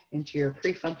amygdala into your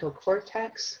prefrontal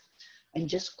cortex, and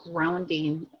just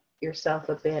grounding yourself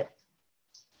a bit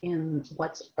in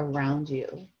what's around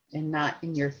you and not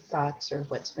in your thoughts or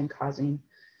what's been causing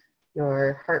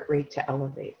your heart rate to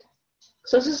elevate.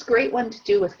 So this is a great one to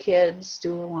do with kids,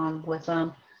 do along with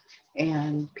them,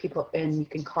 and people, and you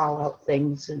can call out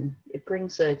things, and it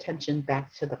brings the attention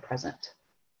back to the present.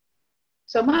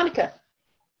 So Monica.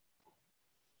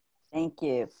 Thank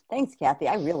you. Thanks, Kathy.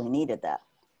 I really needed that.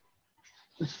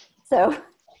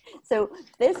 So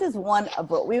this is one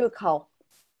of what we would call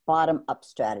bottom-up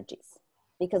strategies,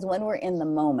 because when we're in the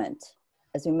moment,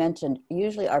 as we mentioned,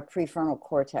 usually our prefrontal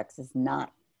cortex is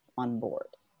not on board.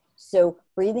 So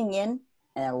breathing in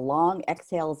and a long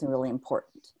exhale is really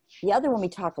important. The other one we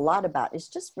talk a lot about is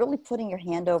just really putting your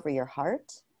hand over your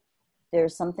heart.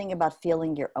 There's something about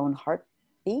feeling your own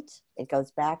heartbeat. It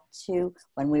goes back to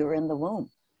when we were in the womb.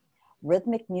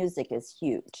 Rhythmic music is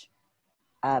huge.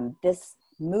 This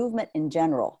movement in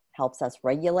general helps us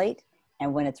regulate,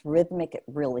 and when it's rhythmic, it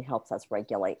really helps us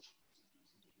regulate.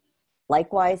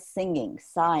 Likewise, singing,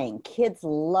 sighing. Kids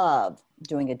love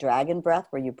doing a dragon breath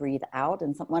where you breathe out.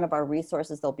 And one of our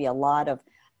resources, there'll be a lot of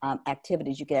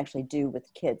activities you can actually do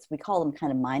with kids. We call them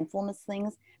kind of mindfulness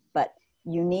things, but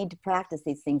you need to practice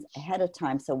these things ahead of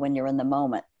time. So when you're in the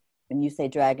moment, when you say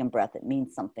dragon breath, it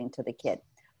means something to the kid.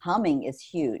 Humming is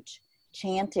huge.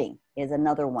 Chanting is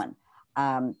another one.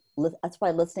 That's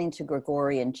why listening to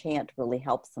Gregorian chant really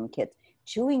helps some kids.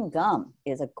 Chewing gum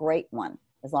is a great one,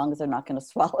 as long as they're not going to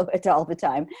swallow it all the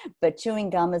time. But chewing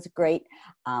gum is great.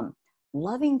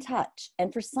 Loving touch.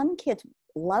 And for some kids,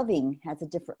 loving has a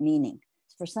different meaning.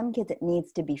 For some kids, it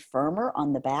needs to be firmer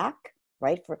on the back,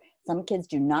 right? For some kids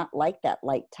do not like that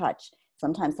light touch.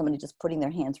 Sometimes somebody just putting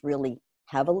their hands really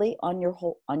heavily on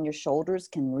your shoulders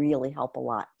can really help a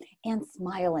lot. And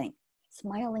smiling.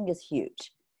 Smiling is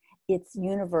huge. It's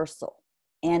universal.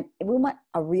 And we want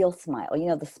a real smile. You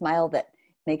know, the smile that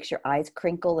makes your eyes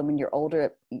crinkle, and when you're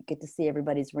older, you get to see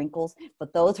everybody's wrinkles,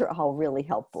 but those are all really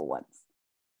helpful ones.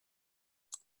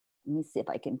 Let me see if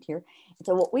I can hear.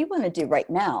 So what we want to do right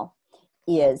now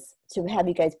is to have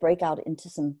you guys break out into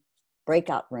some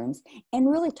breakout rooms and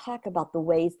really talk about the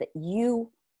ways that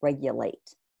you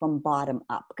regulate from bottom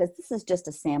up, because this is just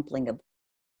a sampling of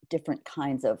different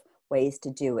kinds of ways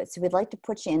to do it. So we'd like to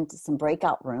put you into some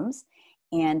breakout rooms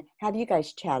and have you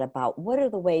guys chat about what are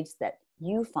the ways that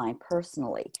you find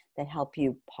personally that help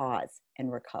you pause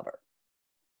and recover.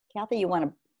 Kathy, you want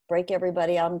to break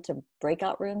everybody out into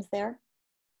breakout rooms there?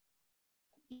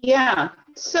 Yeah,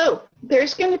 so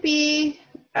there's going to be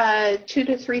 2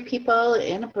 to 3 people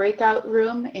in a breakout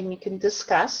room, and you can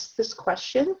discuss this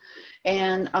question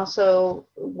and also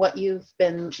what you've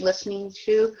been listening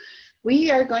to.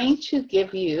 We are going to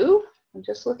give you, I'm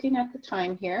just looking at the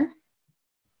time here.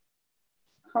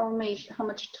 How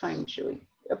much time should we?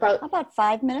 How about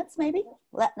 5 minutes, maybe?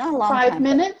 Not a long 5 time.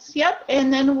 minutes, yep.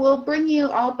 And then we'll bring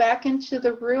you all back into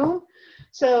the room.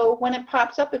 So when it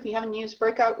pops up, if you haven't used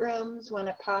breakout rooms, when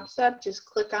it pops up, just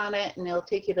click on it and it'll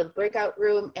take you to the breakout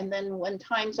room. And then when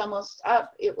time's almost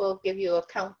up, it will give you a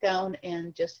countdown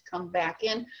and just come back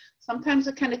in. Sometimes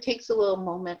it kind of takes a little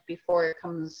moment before it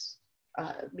comes,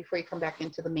 before you come back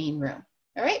into the main room.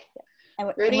 All right,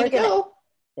 And ready to go.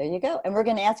 There you go. And we're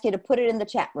going to ask you to put it in the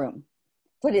chat room.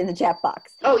 Put it in the chat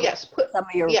box. Oh, yes. Some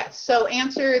of your... Yes. So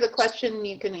answer the question.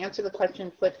 You can answer the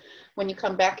question when you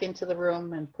come back into the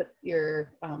room and put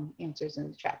your answers in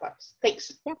the chat box.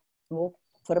 Thanks. Yeah. We'll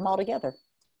put them all together.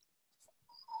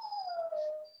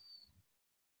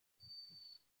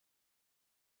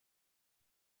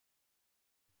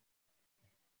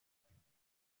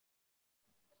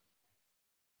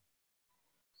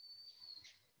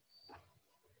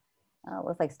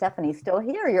 Looks like Stephanie's still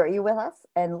here. Are you with us?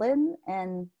 And Lynn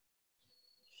and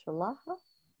Shalaha?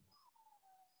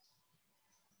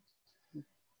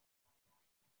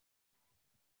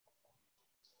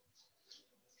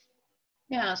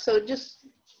 Yeah, so just...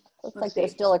 Looks like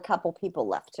there's still a couple people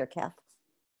left here, Kath.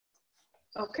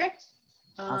 Okay.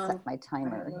 I'll set my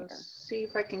timer here. See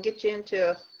if I can get you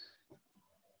into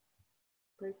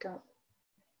breakout.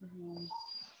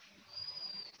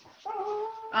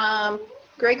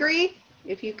 Gregory,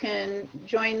 if you can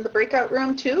join the breakout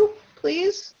room too,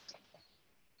 please.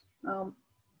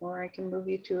 Or I can move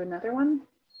you to another one.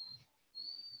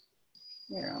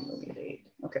 Here, I'll move you to 8.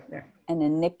 Okay, there. And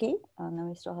then Nikki. Oh, no,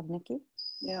 we still have Nikki.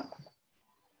 Yeah.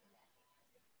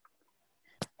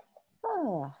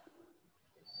 Oh.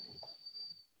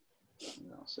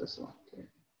 What else is left here?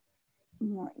 There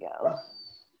we go.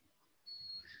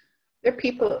 There are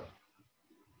people,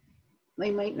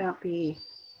 they might not be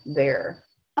there.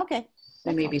 Okay.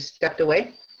 They maybe stepped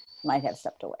away. Might have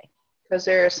stepped away. Because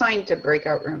they're assigned to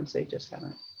breakout rooms. They just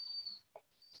haven't.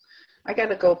 I got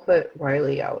to go put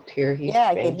Riley out here. He's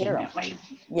I can hear him.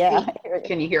 Yeah.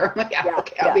 Can you hear him? Yeah.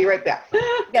 Okay, I'll be right back.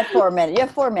 You got 4 minutes. You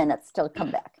have 4 minutes till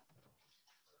come back.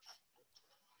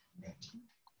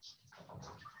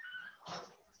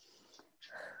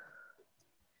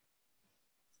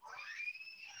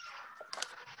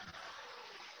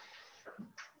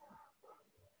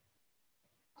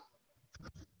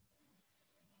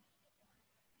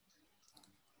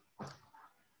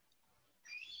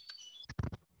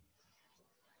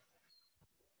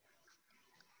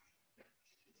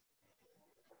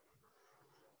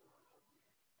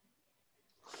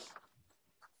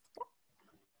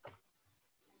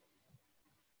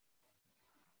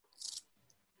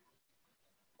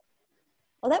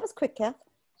 Well, that was quick, Kath.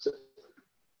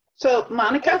 So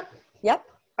Monica? Yep.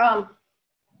 Hey,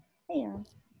 Aaron.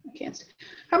 I can't see.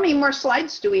 How many more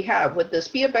slides do we have? Would this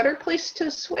be a better place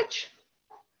to switch?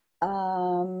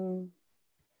 Yeah.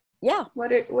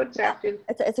 What's after?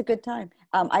 It's a good time.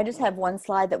 I just have one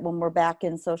slide that when we're back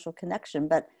in social connection,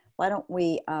 but why don't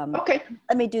we, okay.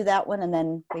 Let me do that one and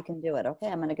then we can do it. Okay.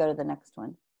 I'm going to go to the next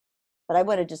one. But I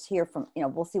want to just hear from,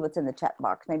 we'll see what's in the chat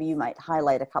box. Maybe you might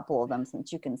highlight a couple of them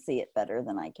since you can see it better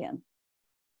than I can.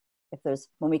 If there's,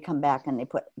 when we come back and they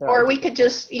put their... Or we could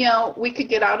just, we could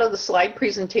get out of the slide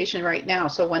presentation right now.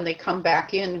 So when they come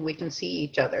back in, we can see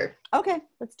each other. Okay,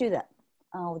 let's do that.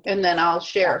 And then I'll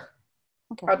share.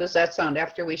 Okay. How does that sound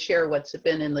after we share what's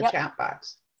been in the chat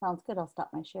box? Sounds good. I'll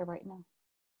stop my share right now.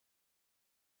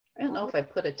 I don't know if I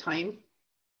put a time.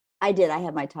 I did. I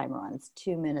have my timer on. It's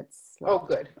 2 minutes left. Oh,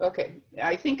 good. Okay.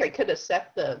 I think I could have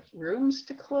set the rooms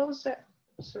to close at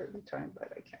a certain time,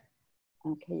 but I can't.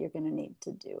 Okay, you're going to need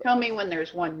to do it. Tell me when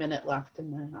there's 1 minute left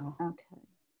and then I'll. Okay.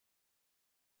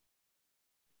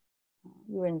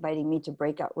 You were inviting me to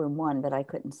breakout room 1, but I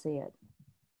couldn't see it.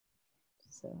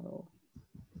 So,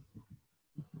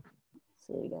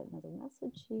 see, we got another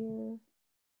message here.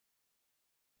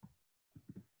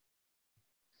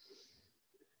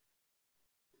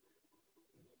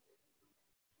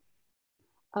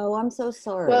 Oh, I'm so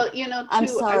sorry. Well, I'm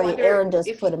sorry. Aaron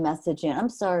just put a message in. I'm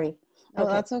sorry. Oh,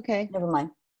 okay. That's okay. Never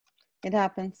mind. It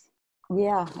happens.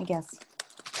 Yeah, I guess.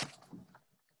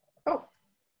 Oh.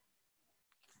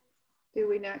 Do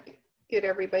we not get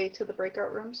everybody to the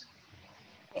breakout rooms?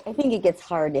 I think it gets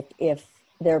hard if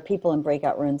there are people in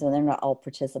breakout rooms and they're not all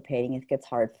participating. It gets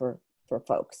hard for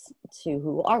folks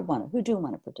who do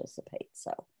want to participate.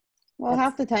 So Well,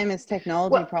 half the time it's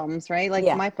technology Well, problems, right? Like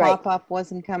yeah, my right. pop-up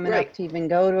wasn't coming Right. up to even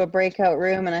go to a breakout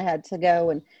room, and I had to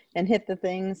go and hit the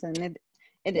things, and it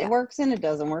Yeah. works and it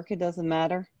doesn't work. It doesn't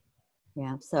matter.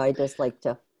 Yeah, so I just like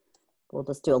to, we'll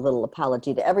just do a little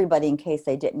apology to everybody in case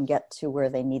they didn't get to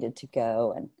where they needed to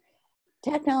go. And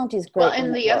technology is great Well, when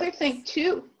and it the other works. thing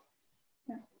too,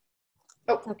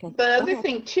 oh, Okay, the go other ahead.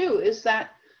 thing too is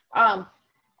that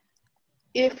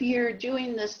if you're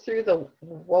doing this through the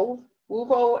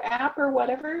Wovo app or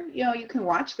whatever, you know, you can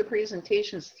watch the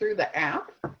presentations through the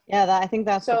app. Yeah, I think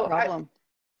that's the So problem.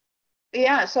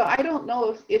 so I don't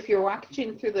know if you're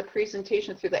watching through the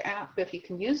presentation through the app, if you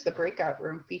can use the breakout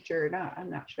room feature or not. I'm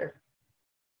not sure.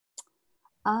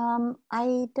 I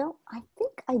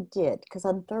think I did, because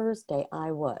on Thursday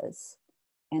I was,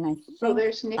 and I Oh, think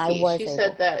there's I Nikki. was She able.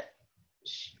 said that.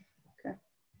 Okay.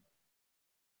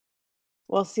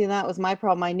 Well, see, that was my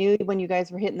problem. I knew when you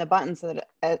guys were hitting the buttons that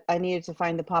I needed to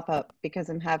find the pop-up because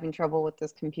I'm having trouble with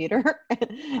this computer.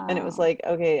 And it was Oh, like,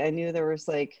 okay, I knew there was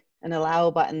like an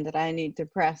allow button that I need to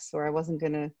press or I wasn't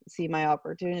going to see my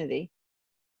opportunity.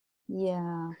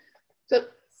 yeah. So,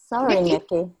 Sorry,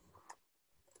 Nikki.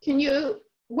 can you?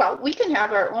 Well, we can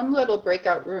have our own little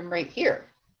breakout room right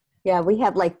here. Yeah, we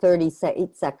have like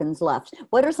 38 seconds left.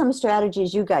 What are some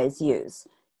strategies you guys use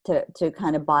to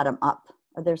kind of bottom up?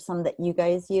 Are there some that you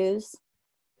guys use?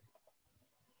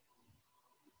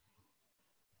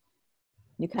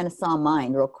 You kind of saw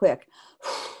mine real quick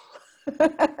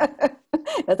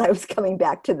as I was coming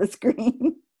back to the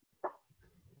screen.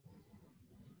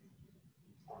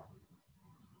 I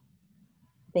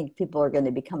think people are going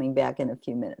to be coming back in a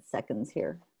few seconds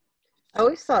here. I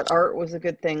always thought art was a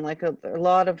good thing. Like a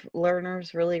lot of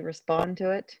learners really respond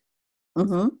to it.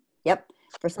 Mm-hmm. Yep.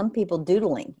 For some people,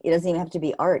 doodling. It doesn't even have to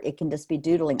be art. It can just be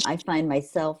doodling. I find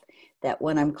myself that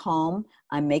when I'm calm,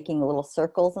 I'm making little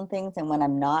circles and things, and when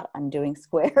I'm not, I'm doing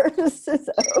squares.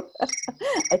 So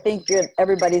I think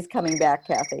everybody's coming back,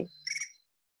 Kathy.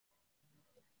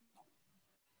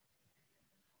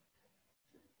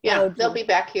 Yeah, they'll be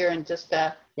back here in just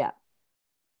a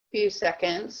few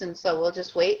seconds, and so we'll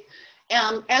just wait.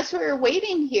 As we're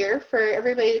waiting here for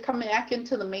everybody to come back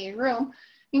into the main room,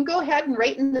 you can go ahead and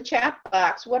write in the chat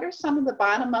box, what are some of the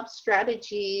bottom-up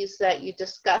strategies that you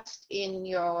discussed in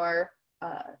your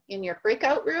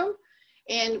breakout room?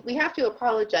 And we have to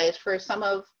apologize for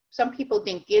some people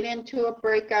didn't get into a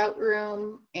breakout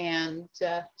room, and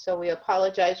so we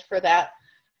apologize for that.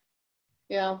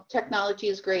 You know, technology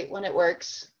is great when it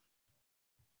works.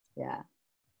 Yeah,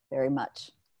 very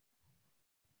much.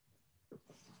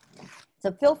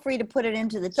 So feel free to put it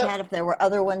into the chat if there were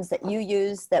other ones that you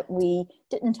use that we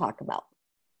didn't talk about.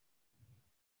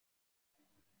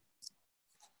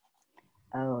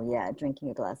 Oh yeah, drinking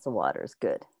a glass of water is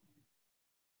good.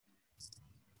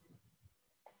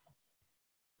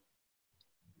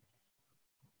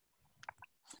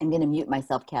 I'm going to mute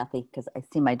myself, Kathy, because I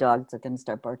see my dogs are going to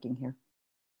start barking here.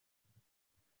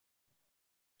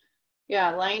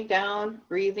 Yeah, lying down,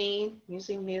 breathing,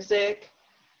 using music,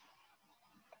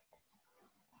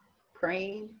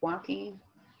 praying, walking,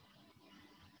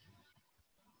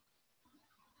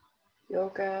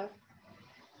 yoga,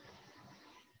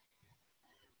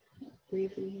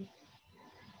 breathing,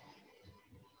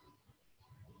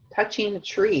 touching a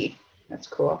tree. That's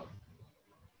cool.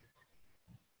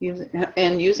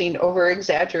 Using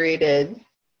over-exaggerated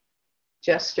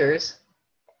gestures.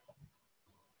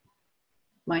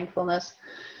 Mindfulness.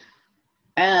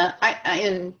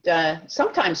 And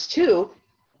sometimes too,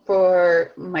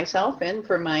 for myself and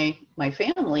for my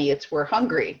family, it's we're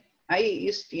hungry. I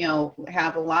used to,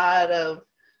 have a lot of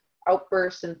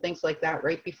outbursts and things like that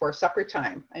right before supper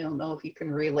time. I don't know if you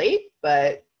can relate,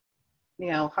 but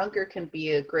hunger can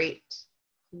be a great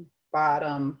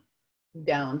bottom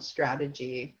down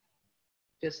strategy.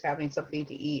 Just having something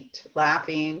to eat,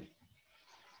 laughing.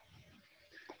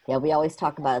 Yeah, we always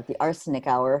talk about it, the arsenic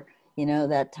hour,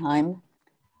 that time.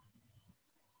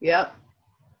 Yep.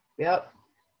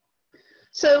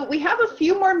 So we have a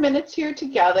few more minutes here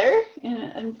together,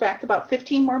 in fact, about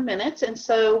 15 more minutes. And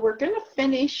so we're going to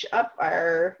finish up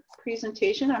our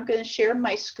presentation. I'm going to share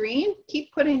my screen.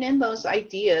 Keep putting in those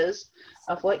ideas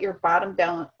of what your bottom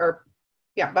down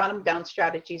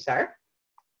strategies are.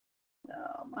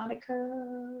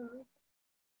 Monica.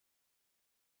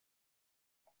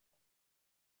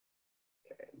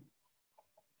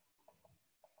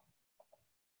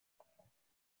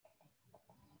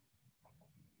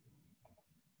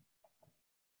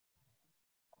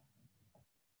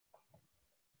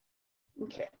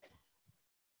 Okay.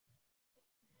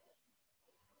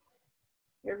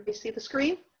 Everybody see the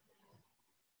screen?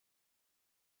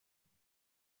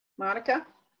 Monica?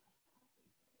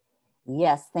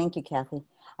 Yes, thank you, Kathy.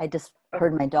 I just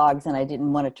heard my dogs and I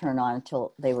didn't want to turn on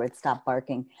until they would stop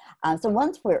barking. So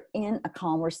once we're in a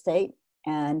calmer state,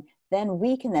 and then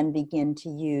we can then begin to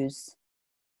use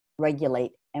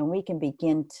regulate, and we can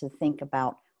begin to think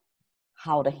about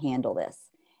how to handle this.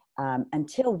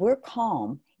 Until we're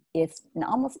calm, it's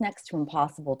almost next to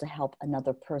impossible to help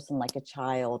another person, like a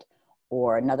child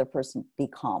or another person, be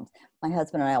calm. My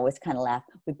husband and I always kind of laugh.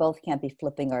 We both can't be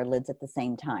flipping our lids at the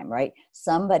same time, right?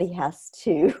 Somebody has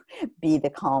to be the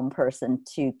calm person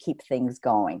to keep things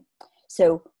going.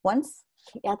 So once,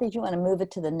 Kathy, do you want to move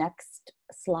it to the next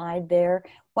slide there?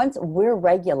 Once we're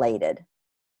regulated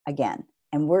again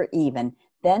and we're even,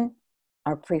 then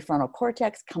our prefrontal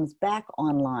cortex comes back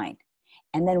online.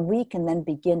 And then we can then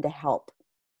begin to help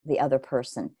the other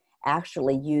person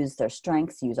actually use their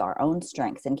strengths, use our own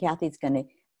strengths. And Kathy's going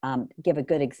to give a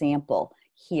good example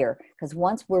here, because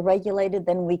once we're regulated,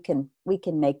 then we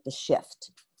can make the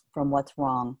shift from what's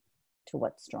wrong to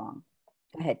what's strong.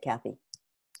 Go ahead, Kathy.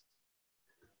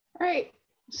 All right.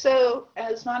 So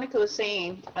as Monica was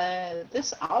saying,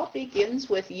 this all begins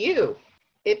with you.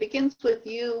 It begins with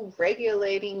you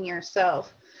regulating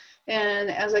yourself. And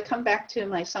as I come back to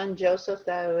my son Joseph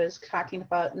that I was talking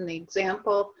about in the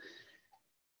example,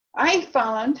 I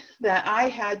found that I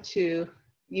had to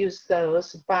use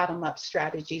those bottom-up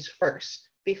strategies first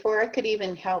before I could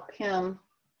even help him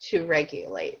to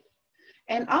regulate.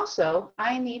 And also,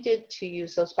 I needed to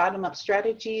use those bottom-up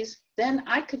strategies. Then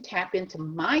I could tap into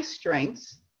my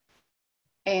strengths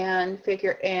and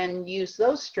use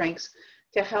those strengths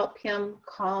to help him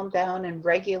calm down and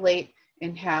regulate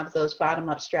and have those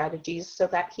bottom-up strategies so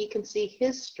that he can see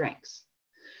his strengths.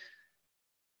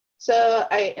 So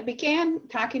I began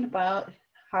talking about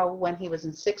how when he was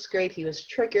in 6th grade, he was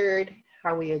triggered,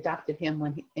 how we adopted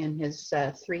him in his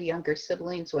 3 younger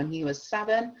siblings when he was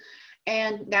 7,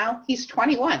 and now he's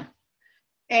 21.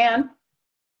 And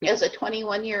as a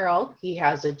 21-year-old, he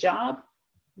has a job.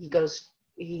 He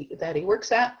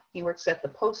works at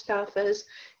the post office.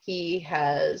 He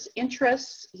has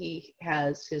interests. He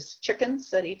has his chickens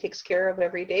that he takes care of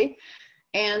every day.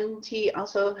 And he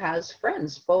also has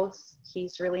friends.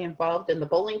 He's really involved in the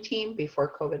bowling team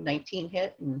before COVID-19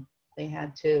 hit and they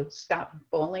had to stop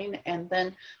bowling. And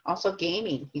then also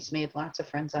gaming. He's made lots of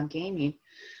friends on gaming.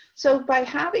 So by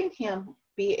having him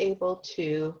be able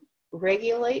to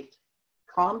regulate,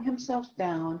 calm himself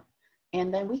down,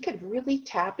 and then we could really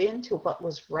tap into what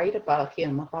was right about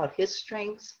him, about his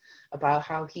strengths, about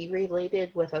how he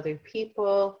related with other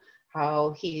people,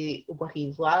 what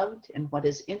he loved and what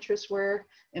his interests were,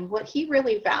 and what he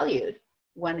really valued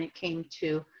when it came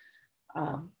to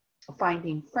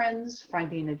finding friends,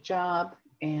 finding a job,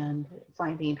 and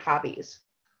finding hobbies.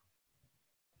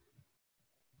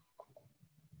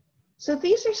 So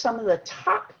these are some of the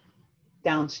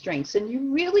top-down strengths, and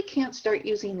you really can't start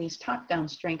using these top-down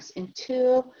strengths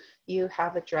until you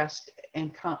have addressed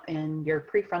and your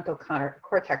prefrontal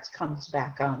cortex comes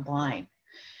back online.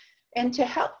 And to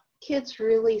help kids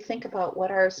really think about what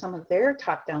are some of their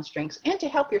top-down strengths, and to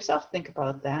help yourself think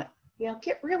about that,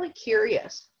 get really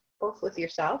curious, both with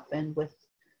yourself and with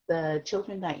the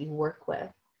children that you work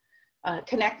with.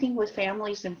 Connecting with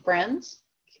families and friends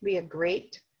can be a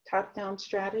great top-down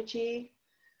strategy.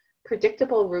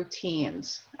 Predictable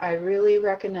routines. I really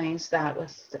recognize that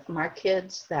with my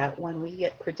kids, that when we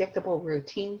get predictable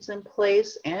routines in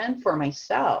place, and for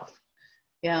myself,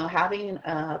 having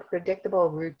a predictable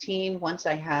routine once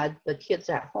I had the kids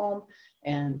at home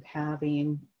and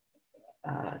having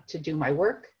to do my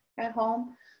work at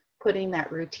home, putting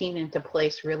that routine into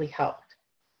place really helped.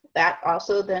 That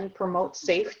also then promotes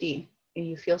safety. And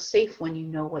you feel safe when you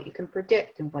know what you can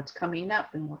predict and what's coming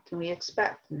up and what can we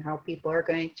expect and how people are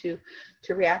going to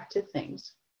react to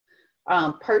things.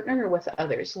 Partner with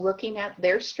others, looking at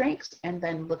their strengths and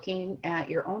then looking at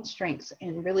your own strengths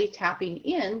and really tapping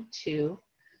into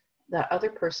the other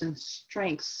person's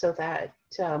strengths so that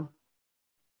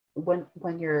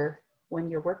when you're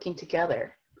working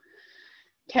together,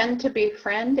 tend to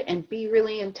befriend and be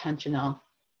really intentional.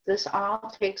 This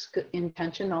all takes good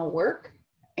intentional work.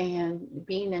 And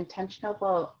being intentional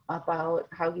about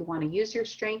how you want to use your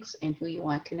strengths and who you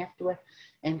want to connect with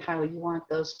and how you want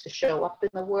those to show up in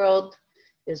the world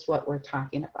is what we're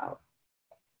talking about.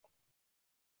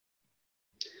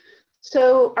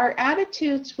 So our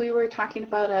attitudes we were talking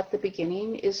about at the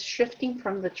beginning is shifting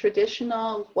from the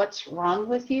traditional what's wrong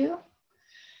with you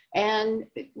and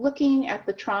looking at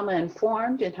the trauma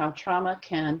informed and how trauma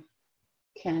can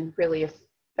really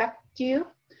affect you,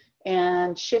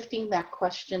 and shifting that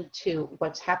question to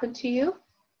what's happened to you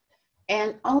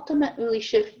and ultimately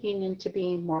shifting into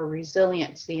being more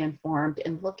resiliency informed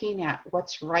and looking at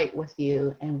what's right with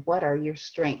you and what are your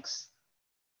strengths.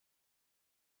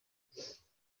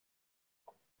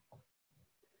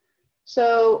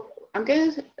 So I'm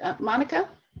going to, Monica,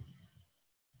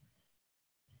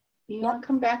 you want to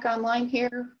come back online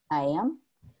here? I am.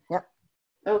 Yep.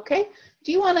 Okay.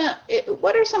 Do you want to,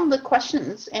 what are some of the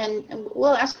questions? And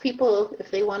we'll ask people if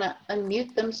they want to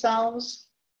unmute themselves.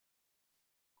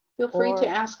 Feel free to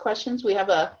ask questions. We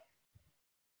have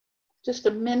just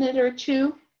a minute or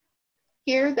two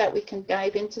here that we can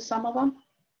dive into some of them.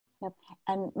 Yep.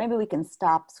 And maybe we can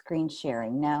stop screen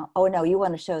sharing now. Oh no, you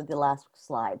want to show the last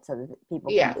slide so that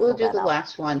people Yeah, can we'll do that the out.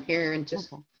 last one here and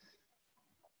just. Okay.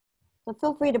 So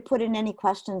feel free to put in any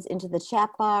questions into the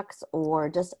chat box or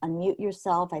just unmute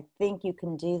yourself. I think you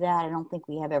can do that. I don't think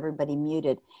we have everybody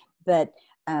muted, but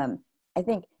I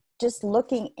think just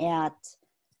looking at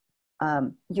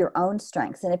your own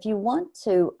strengths. And if you want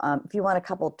to, if you want a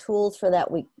couple tools for that,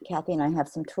 Kathy and I have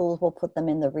some tools. We'll put them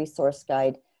in the resource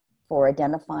guide for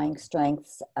identifying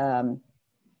strengths. And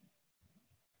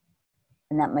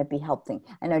that might be helping.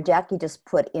 I know Jackie just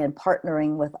put in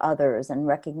partnering with others and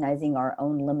recognizing our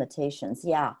own limitations.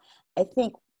 Yeah, I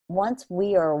think once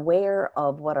we are aware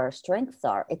of what our strengths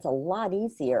are, it's a lot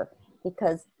easier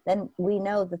because then we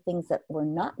know the things that we're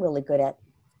not really good at.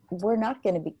 We're not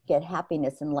going to get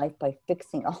happiness in life by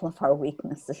fixing all of our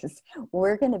weaknesses.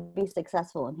 We're going to be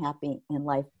successful and happy in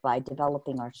life by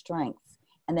developing our strengths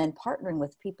and then partnering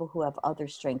with people who have other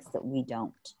strengths that we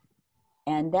don't.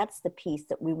 And that's the piece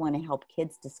that we want to help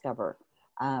kids discover,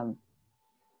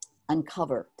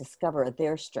 discover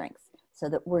their strengths so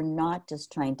that we're not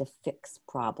just trying to fix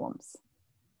problems.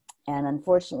 And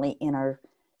unfortunately, in our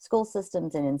school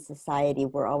systems and in society,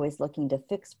 we're always looking to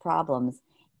fix problems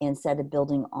instead of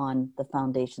building on the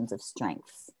foundations of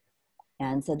strengths.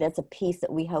 And so that's a piece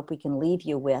that we hope we can leave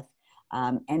you with.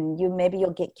 And maybe you'll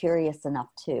get curious enough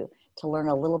too, to learn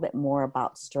a little bit more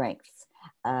about strengths.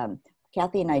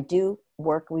 Kathy and I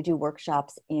we do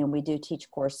workshops and we do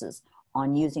teach courses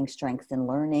on using strengths in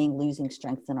learning, using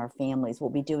strengths in our families. We'll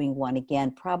be doing one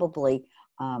again, probably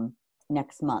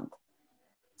next month.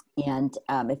 And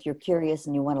if you're curious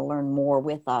and you want to learn more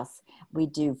with us, we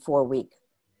do 4-week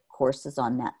courses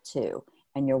on that too.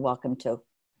 And you're welcome to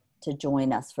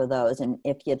join us for those. And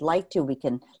if you'd like to, we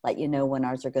can let you know when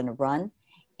ours are going to run.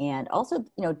 And also,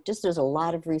 just there's a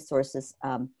lot of resources.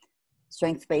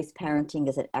 Strengths-based parenting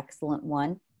is an excellent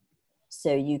one.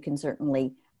 So you can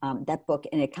certainly, that book,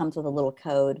 and it comes with a little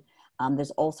code.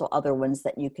 There's also other ones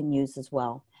that you can use as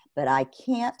well. But I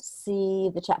can't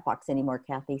see the chat box anymore,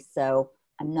 Kathy, so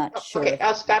I'm not sure. Okay,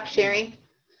 I'll stop sharing.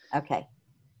 Okay.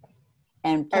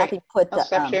 And Kathy put the, I'll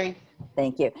stop sharing.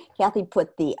 Thank you. Kathy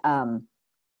put the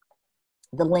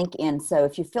link in. So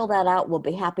if you fill that out, we'll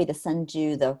be happy to send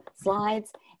you the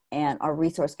slides and our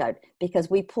resource guide, because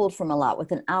we pulled from a lot.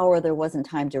 With an hour, there wasn't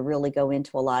time to really go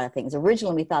into a lot of things.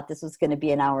 Originally, we thought this was going to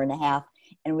be an hour and a half,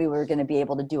 and we were going to be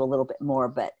able to do a little bit more,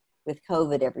 but with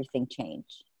COVID, everything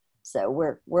changed. So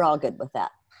we're all good with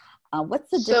that. What's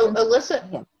the difference? So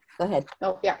Alyssa, yeah, go ahead.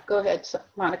 Oh yeah, go ahead,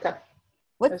 Monica.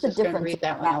 What's the difference? Going to read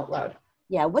that one out loud.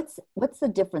 Yeah, what's the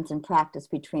difference in practice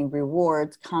between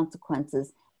rewards,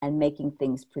 consequences, and making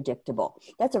things predictable?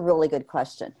 That's a really good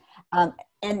question.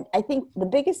 And I think the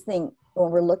biggest thing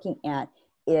when we're looking at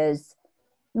is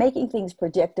making things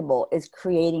predictable is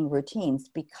creating routines,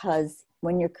 because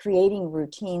when you're creating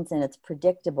routines and it's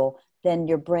predictable, then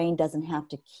your brain doesn't have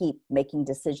to keep making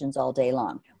decisions all day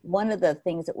long. One of the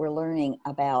things that we're learning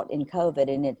about in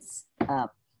COVID, and it's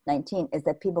 19, is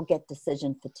that people get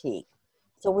decision fatigue.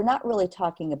 So we're not really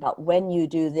talking about when you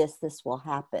do this, this will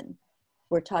happen.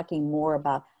 We're talking more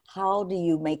about how do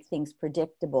you make things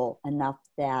predictable enough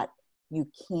that you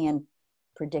can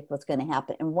predict what's going to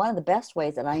happen. And one of the best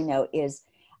ways that I know is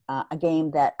a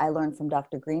game that I learned from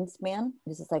Dr. Greenspan,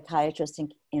 who's a psychiatrist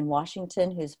in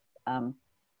Washington, who's done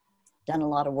a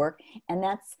lot of work. And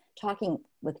that's talking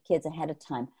with kids ahead of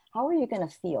time. How are you going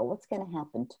to feel? What's going to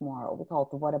happen tomorrow? We call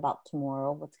it the what about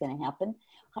tomorrow? What's going to happen?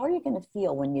 How are you going to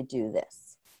feel when you do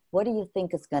this? What do you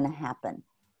think is going to happen?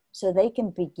 So they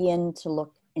can begin to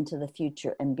look into the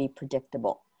future and be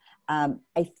predictable.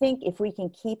 I think if we can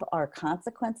keep our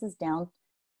consequences down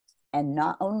and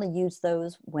not only use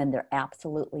those when they're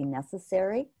absolutely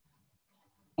necessary,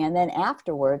 and then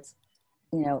afterwards,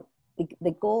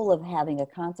 the goal of having a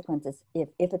consequence is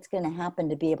if it's going to happen,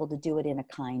 to be able to do it in a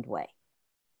kind way,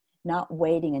 not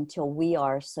waiting until we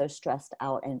are so stressed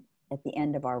out and at the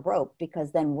end of our rope,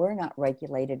 because then we're not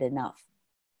regulated enough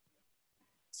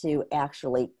to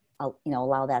actually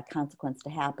allow that consequence to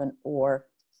happen, or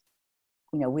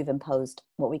we've imposed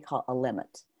what we call a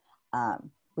limit.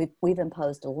 We've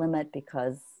imposed a limit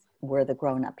because we're the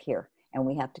grown up here and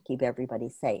we have to keep everybody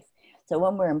safe. So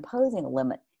when we're imposing a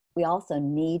limit, we also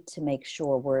need to make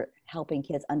sure we're helping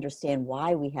kids understand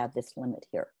why we have this limit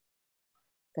here.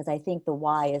 Because I think the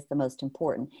why is the most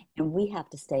important, and we have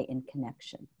to stay in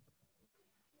connection.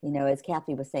 As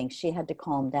Kathy was saying, she had to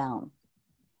calm down.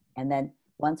 And then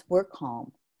once we're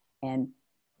calm, and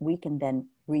we can then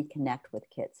reconnect with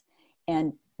kids.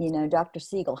 And, Dr.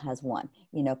 Siegel has one,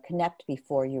 connect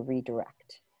before you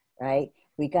redirect, right?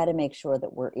 We got to make sure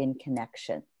that we're in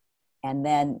connection. And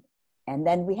then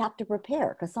we have to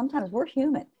prepare, because sometimes we're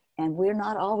human and we're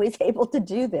not always able to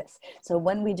do this. So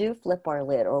when we do flip our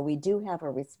lid, or we do have a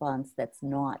response that's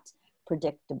not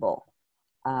predictable,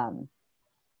 for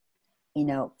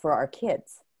our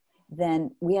kids,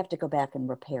 then we have to go back and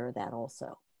repair that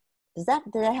also. Did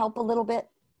that help a little bit,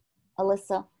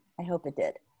 Alyssa? I hope it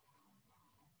did.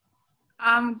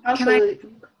 Absolutely.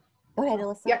 Go ahead,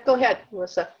 Alyssa. Yeah, go ahead,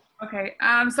 Alyssa. Okay.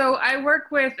 So I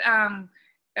work with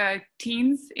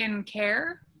teens in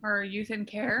care, or youth in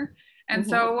care. And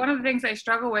so one of the things I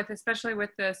struggle with, especially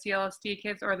with the CLSD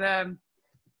kids, or the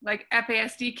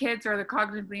FASD kids, or the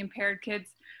cognitively impaired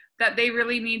kids, that they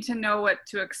really need to know what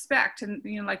to expect, and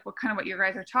what you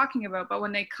guys are talking about. But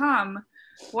when they come,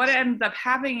 what ends up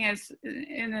happening is,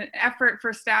 in an effort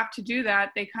for staff to do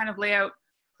that, they kind of lay out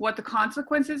what the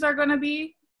consequences are going to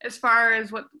be, as far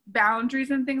as what boundaries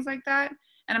and things like that.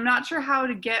 And I'm not sure how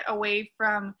to get away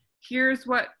from, here's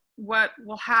what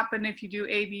will happen if you do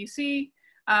A, B, C,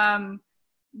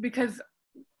 because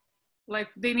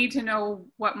they need to know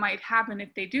what might happen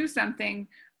if they do something,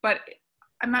 but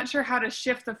I'm not sure how to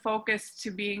shift the focus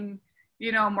to being,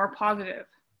 more positive.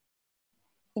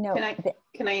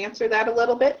 Can I answer that a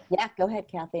little bit? Yeah, go ahead,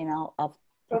 Kathy, and I'll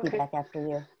piggyback after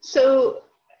you. So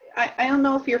I don't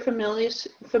know if you're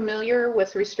familiar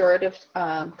with restorative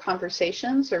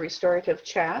conversations or restorative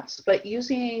chats, but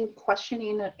using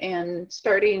questioning and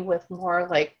starting with more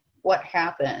like what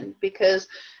happened, because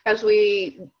as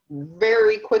we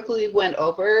very quickly went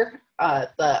over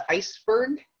the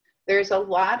iceberg, there's a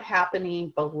lot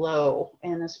happening below,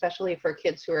 and especially for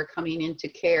kids who are coming into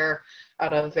care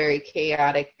out of very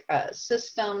chaotic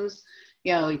systems.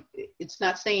 It's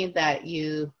not saying that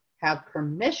you have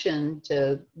permission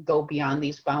to go beyond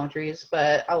these boundaries,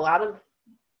 but a lot of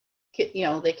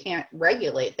they can't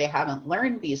regulate. They haven't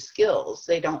learned these skills.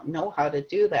 They don't know how to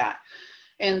do that.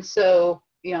 And so,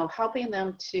 helping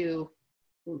them to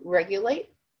regulate,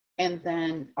 and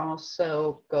then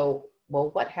also go,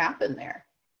 well, what happened there?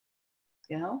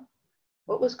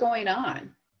 What was going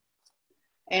on?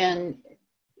 And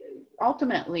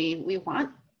ultimately, we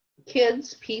want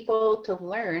kids, people to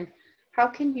learn, how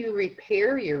can you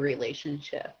repair your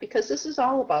relationship? Because this is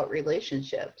all about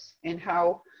relationships, and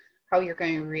how you're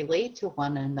going to relate to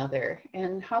one another,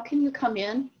 and how can you come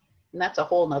in, and that's a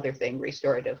whole nother thing,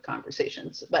 restorative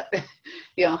conversations, but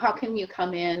how can you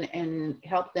come in and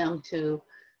help them to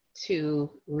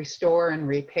restore and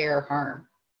repair harm,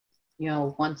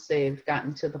 once they've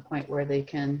gotten to the point where they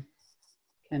can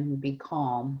be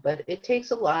calm. But it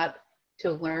takes a lot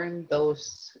to learn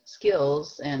those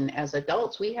skills, and as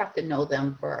adults we have to know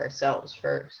them for ourselves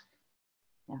first.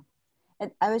 Yeah,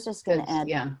 and I was just going to add,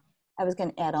 I was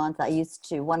going to add on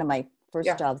to, one of my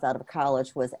first jobs out of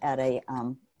college was at a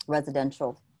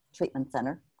residential treatment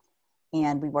center,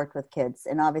 and we worked with kids,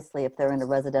 and obviously if they're in a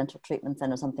residential treatment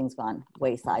center, something's gone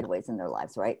way sideways in their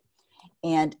lives, right?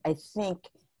 And I think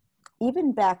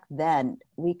even back then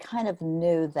we kind of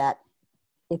knew that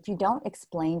if you don't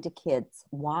explain to kids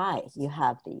why you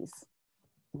have these,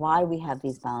 why we have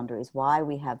these boundaries, why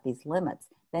we have these limits,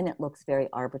 then it looks very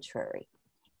arbitrary.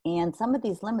 And some of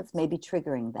these limits may be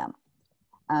triggering them.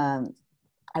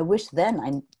 I wish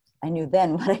then I knew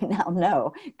then what I now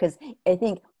know, because I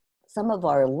think some of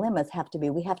our limits have to be,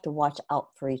 we have to watch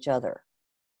out for each other,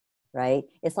 right?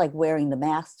 It's like wearing the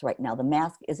masks right now. The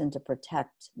mask isn't to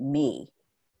protect me,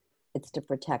 it's to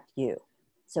protect you.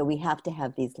 So we have to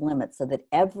have these limits so that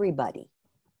everybody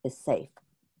is safe.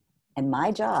 And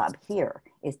my job here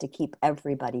is to keep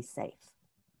everybody safe.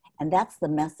 And that's the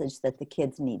message that the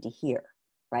kids need to hear,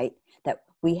 right? That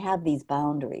we have these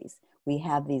boundaries, we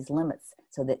have these limits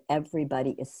so that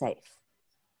everybody is safe.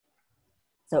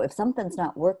 So if something's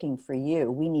not working for you,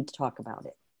 we need to talk about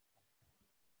it,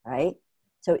 right?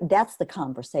 So that's the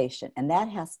conversation. And that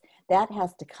has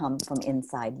to come from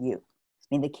inside you.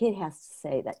 I mean, the kid has to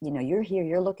say that, you're here,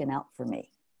 you're looking out for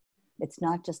me. It's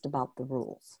not just about the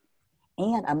rules.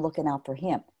 And I'm looking out for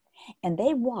him. And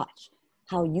they watch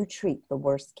how you treat the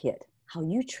worst kid, how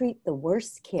you treat the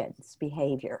worst kid's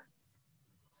behavior.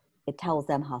 it tells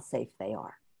them how safe they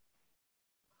are.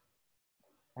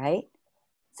 Right?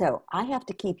 So I have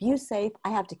to keep you safe. I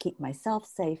have to keep myself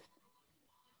safe.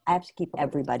 I have to keep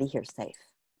everybody here safe.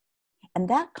 And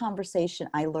that conversation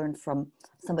I learned from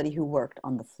somebody who worked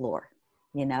on the floor.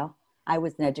 You know, I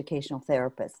was an educational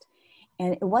therapist.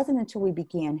 And it wasn't until we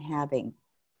began having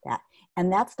that.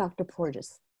 And that's Dr.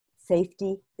 Porges.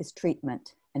 Safety is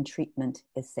treatment, and treatment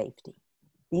is safety.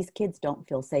 These kids don't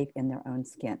feel safe in their own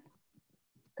skin.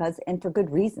 And for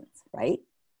good reasons, right?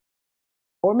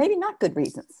 Or maybe not good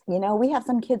reasons. You know, we have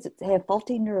some kids that have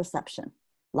faulty neuroception.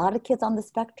 A lot of kids on the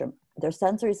spectrum, their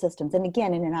sensory systems. And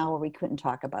again, in an hour, we couldn't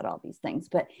talk about all these things.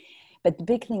 But the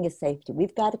big thing is safety.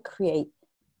 We've got to create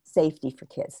safety for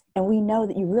kids. And we know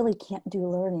that you really can't do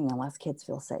learning unless kids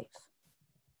feel safe.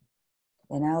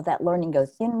 You know, that learning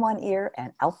goes in one ear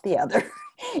and out the other.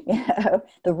 You know,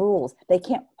 the rules.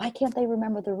 Why can't they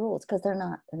remember the rules? Because they're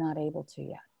not able to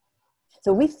yet.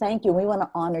 So we thank you. We want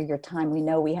to honor your time. We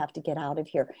know we have to get out of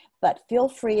here, but feel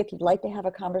free if you'd like to have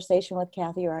a conversation with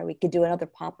Kathy or I, we could do another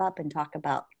pop-up and talk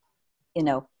about, you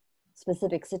know,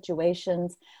 specific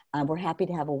situations. We're happy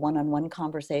to have a one-on-one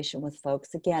conversation with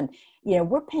folks. Again, you know,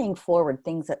 we're paying forward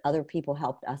things that other people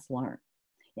helped us learn.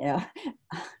 You know,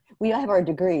 we have our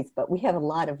degrees, but we have a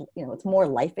lot of, you know, it's more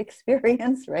life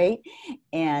experience, right?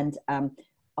 And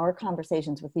our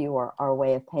conversations with you are our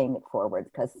way of paying it forward,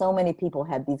 because so many people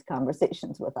had these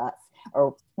conversations with us,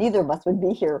 or neither of us would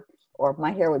be here, or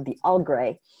my hair would be all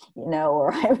gray, you know,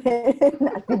 or I would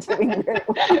not be doing very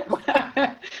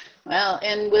well. Well,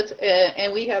 and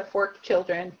we have 4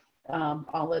 children,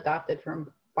 all adopted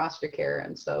from foster care.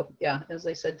 And so, yeah, as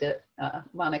I said to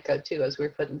Monica too, as we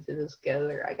we're putting this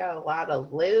together, I got a lot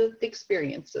of lived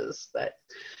experiences, but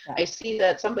yeah. I see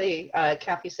that somebody,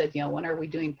 Kathy said, you know, when are we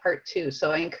doing part 2?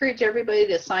 So I encourage everybody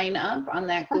to sign up on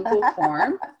that Google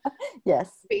form.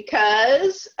 Yes.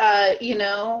 Because, you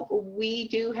know, we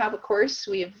do have a course.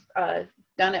 We've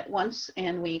done it once,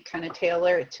 and we kind of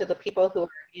tailor it to the people who are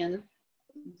in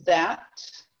that,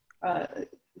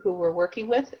 who we're working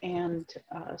with. And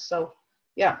so,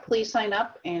 yeah, please sign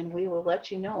up and we will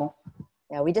let you know.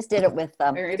 Yeah, we just did it with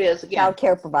there it is again. Child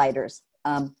care providers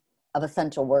of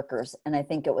essential workers. And I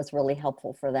think it was really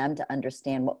helpful for them to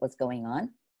understand what was going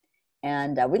on.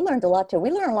 And we learned a lot too. We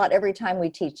learn a lot every time we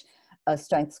teach a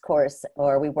strengths course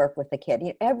or we work with a kid.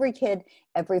 Every kid,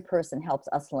 every person helps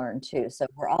us learn too. So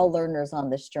we're all learners on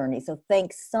this journey. So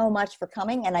thanks so much for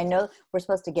coming. And I know we're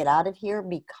supposed to get out of here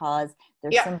because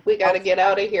there's we got to get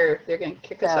out of here. They're going to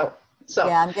kick us out. So,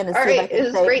 yeah, I'm going to see. All right, it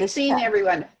was great seeing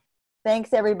everyone.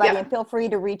 Thanks, everybody, and feel free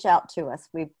to reach out to us.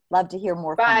 We'd love to hear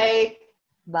more. Bye.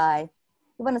 From you. Bye.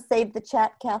 You want to save the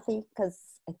chat, Kathy? Because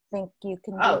I think you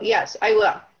can. Yes, I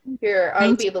will. Here,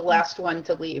 I'll be the last one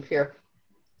to leave here.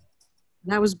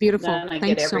 That was beautiful. Then I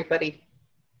get everybody. Thanks,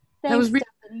 that was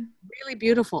really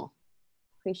beautiful.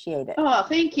 Appreciate it. Oh,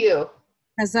 thank you.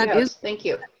 Because thank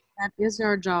you. That is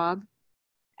our job.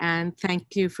 And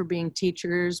thank you for being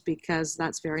teachers, because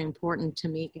that's very important to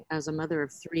me as a mother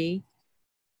of 3,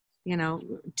 you know,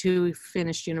 2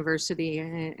 finished university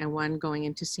and 1 going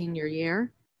into senior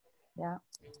year. Yeah.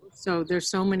 So there's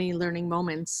so many learning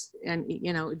moments, and,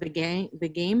 you know, the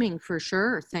gaming for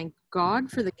sure. Thank God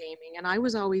for the gaming. And I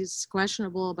was always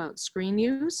questionable about screen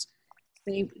use,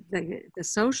 the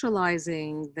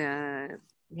socializing, the,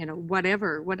 you know,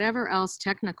 whatever else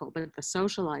technical, but the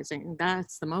socializing,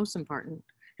 that's the most important.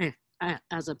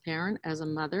 As a parent, as a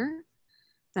mother,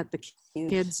 that the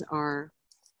kids are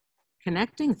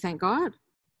connecting, thank God.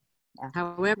 Yeah.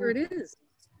 However it is,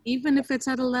 even if it's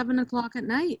at 11 o'clock at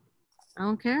night, I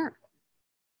don't care.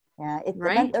 Yeah,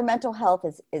 right? Their mental health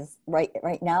is right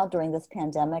now during this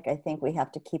pandemic. I think we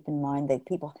have to keep in mind that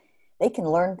they can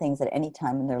learn things at any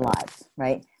time in their lives,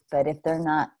 right? But if they're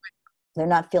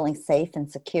not feeling safe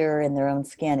and secure in their own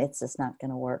skin, it's just not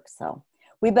going to work. So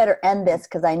we better end this,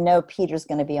 because I know Peter's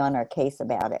going to be on our case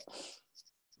about it.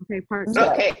 Okay,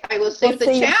 Okay, I will save the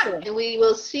chat, and we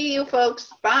will see you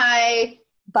folks. Bye.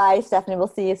 Bye, Stephanie. We'll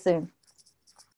see you soon.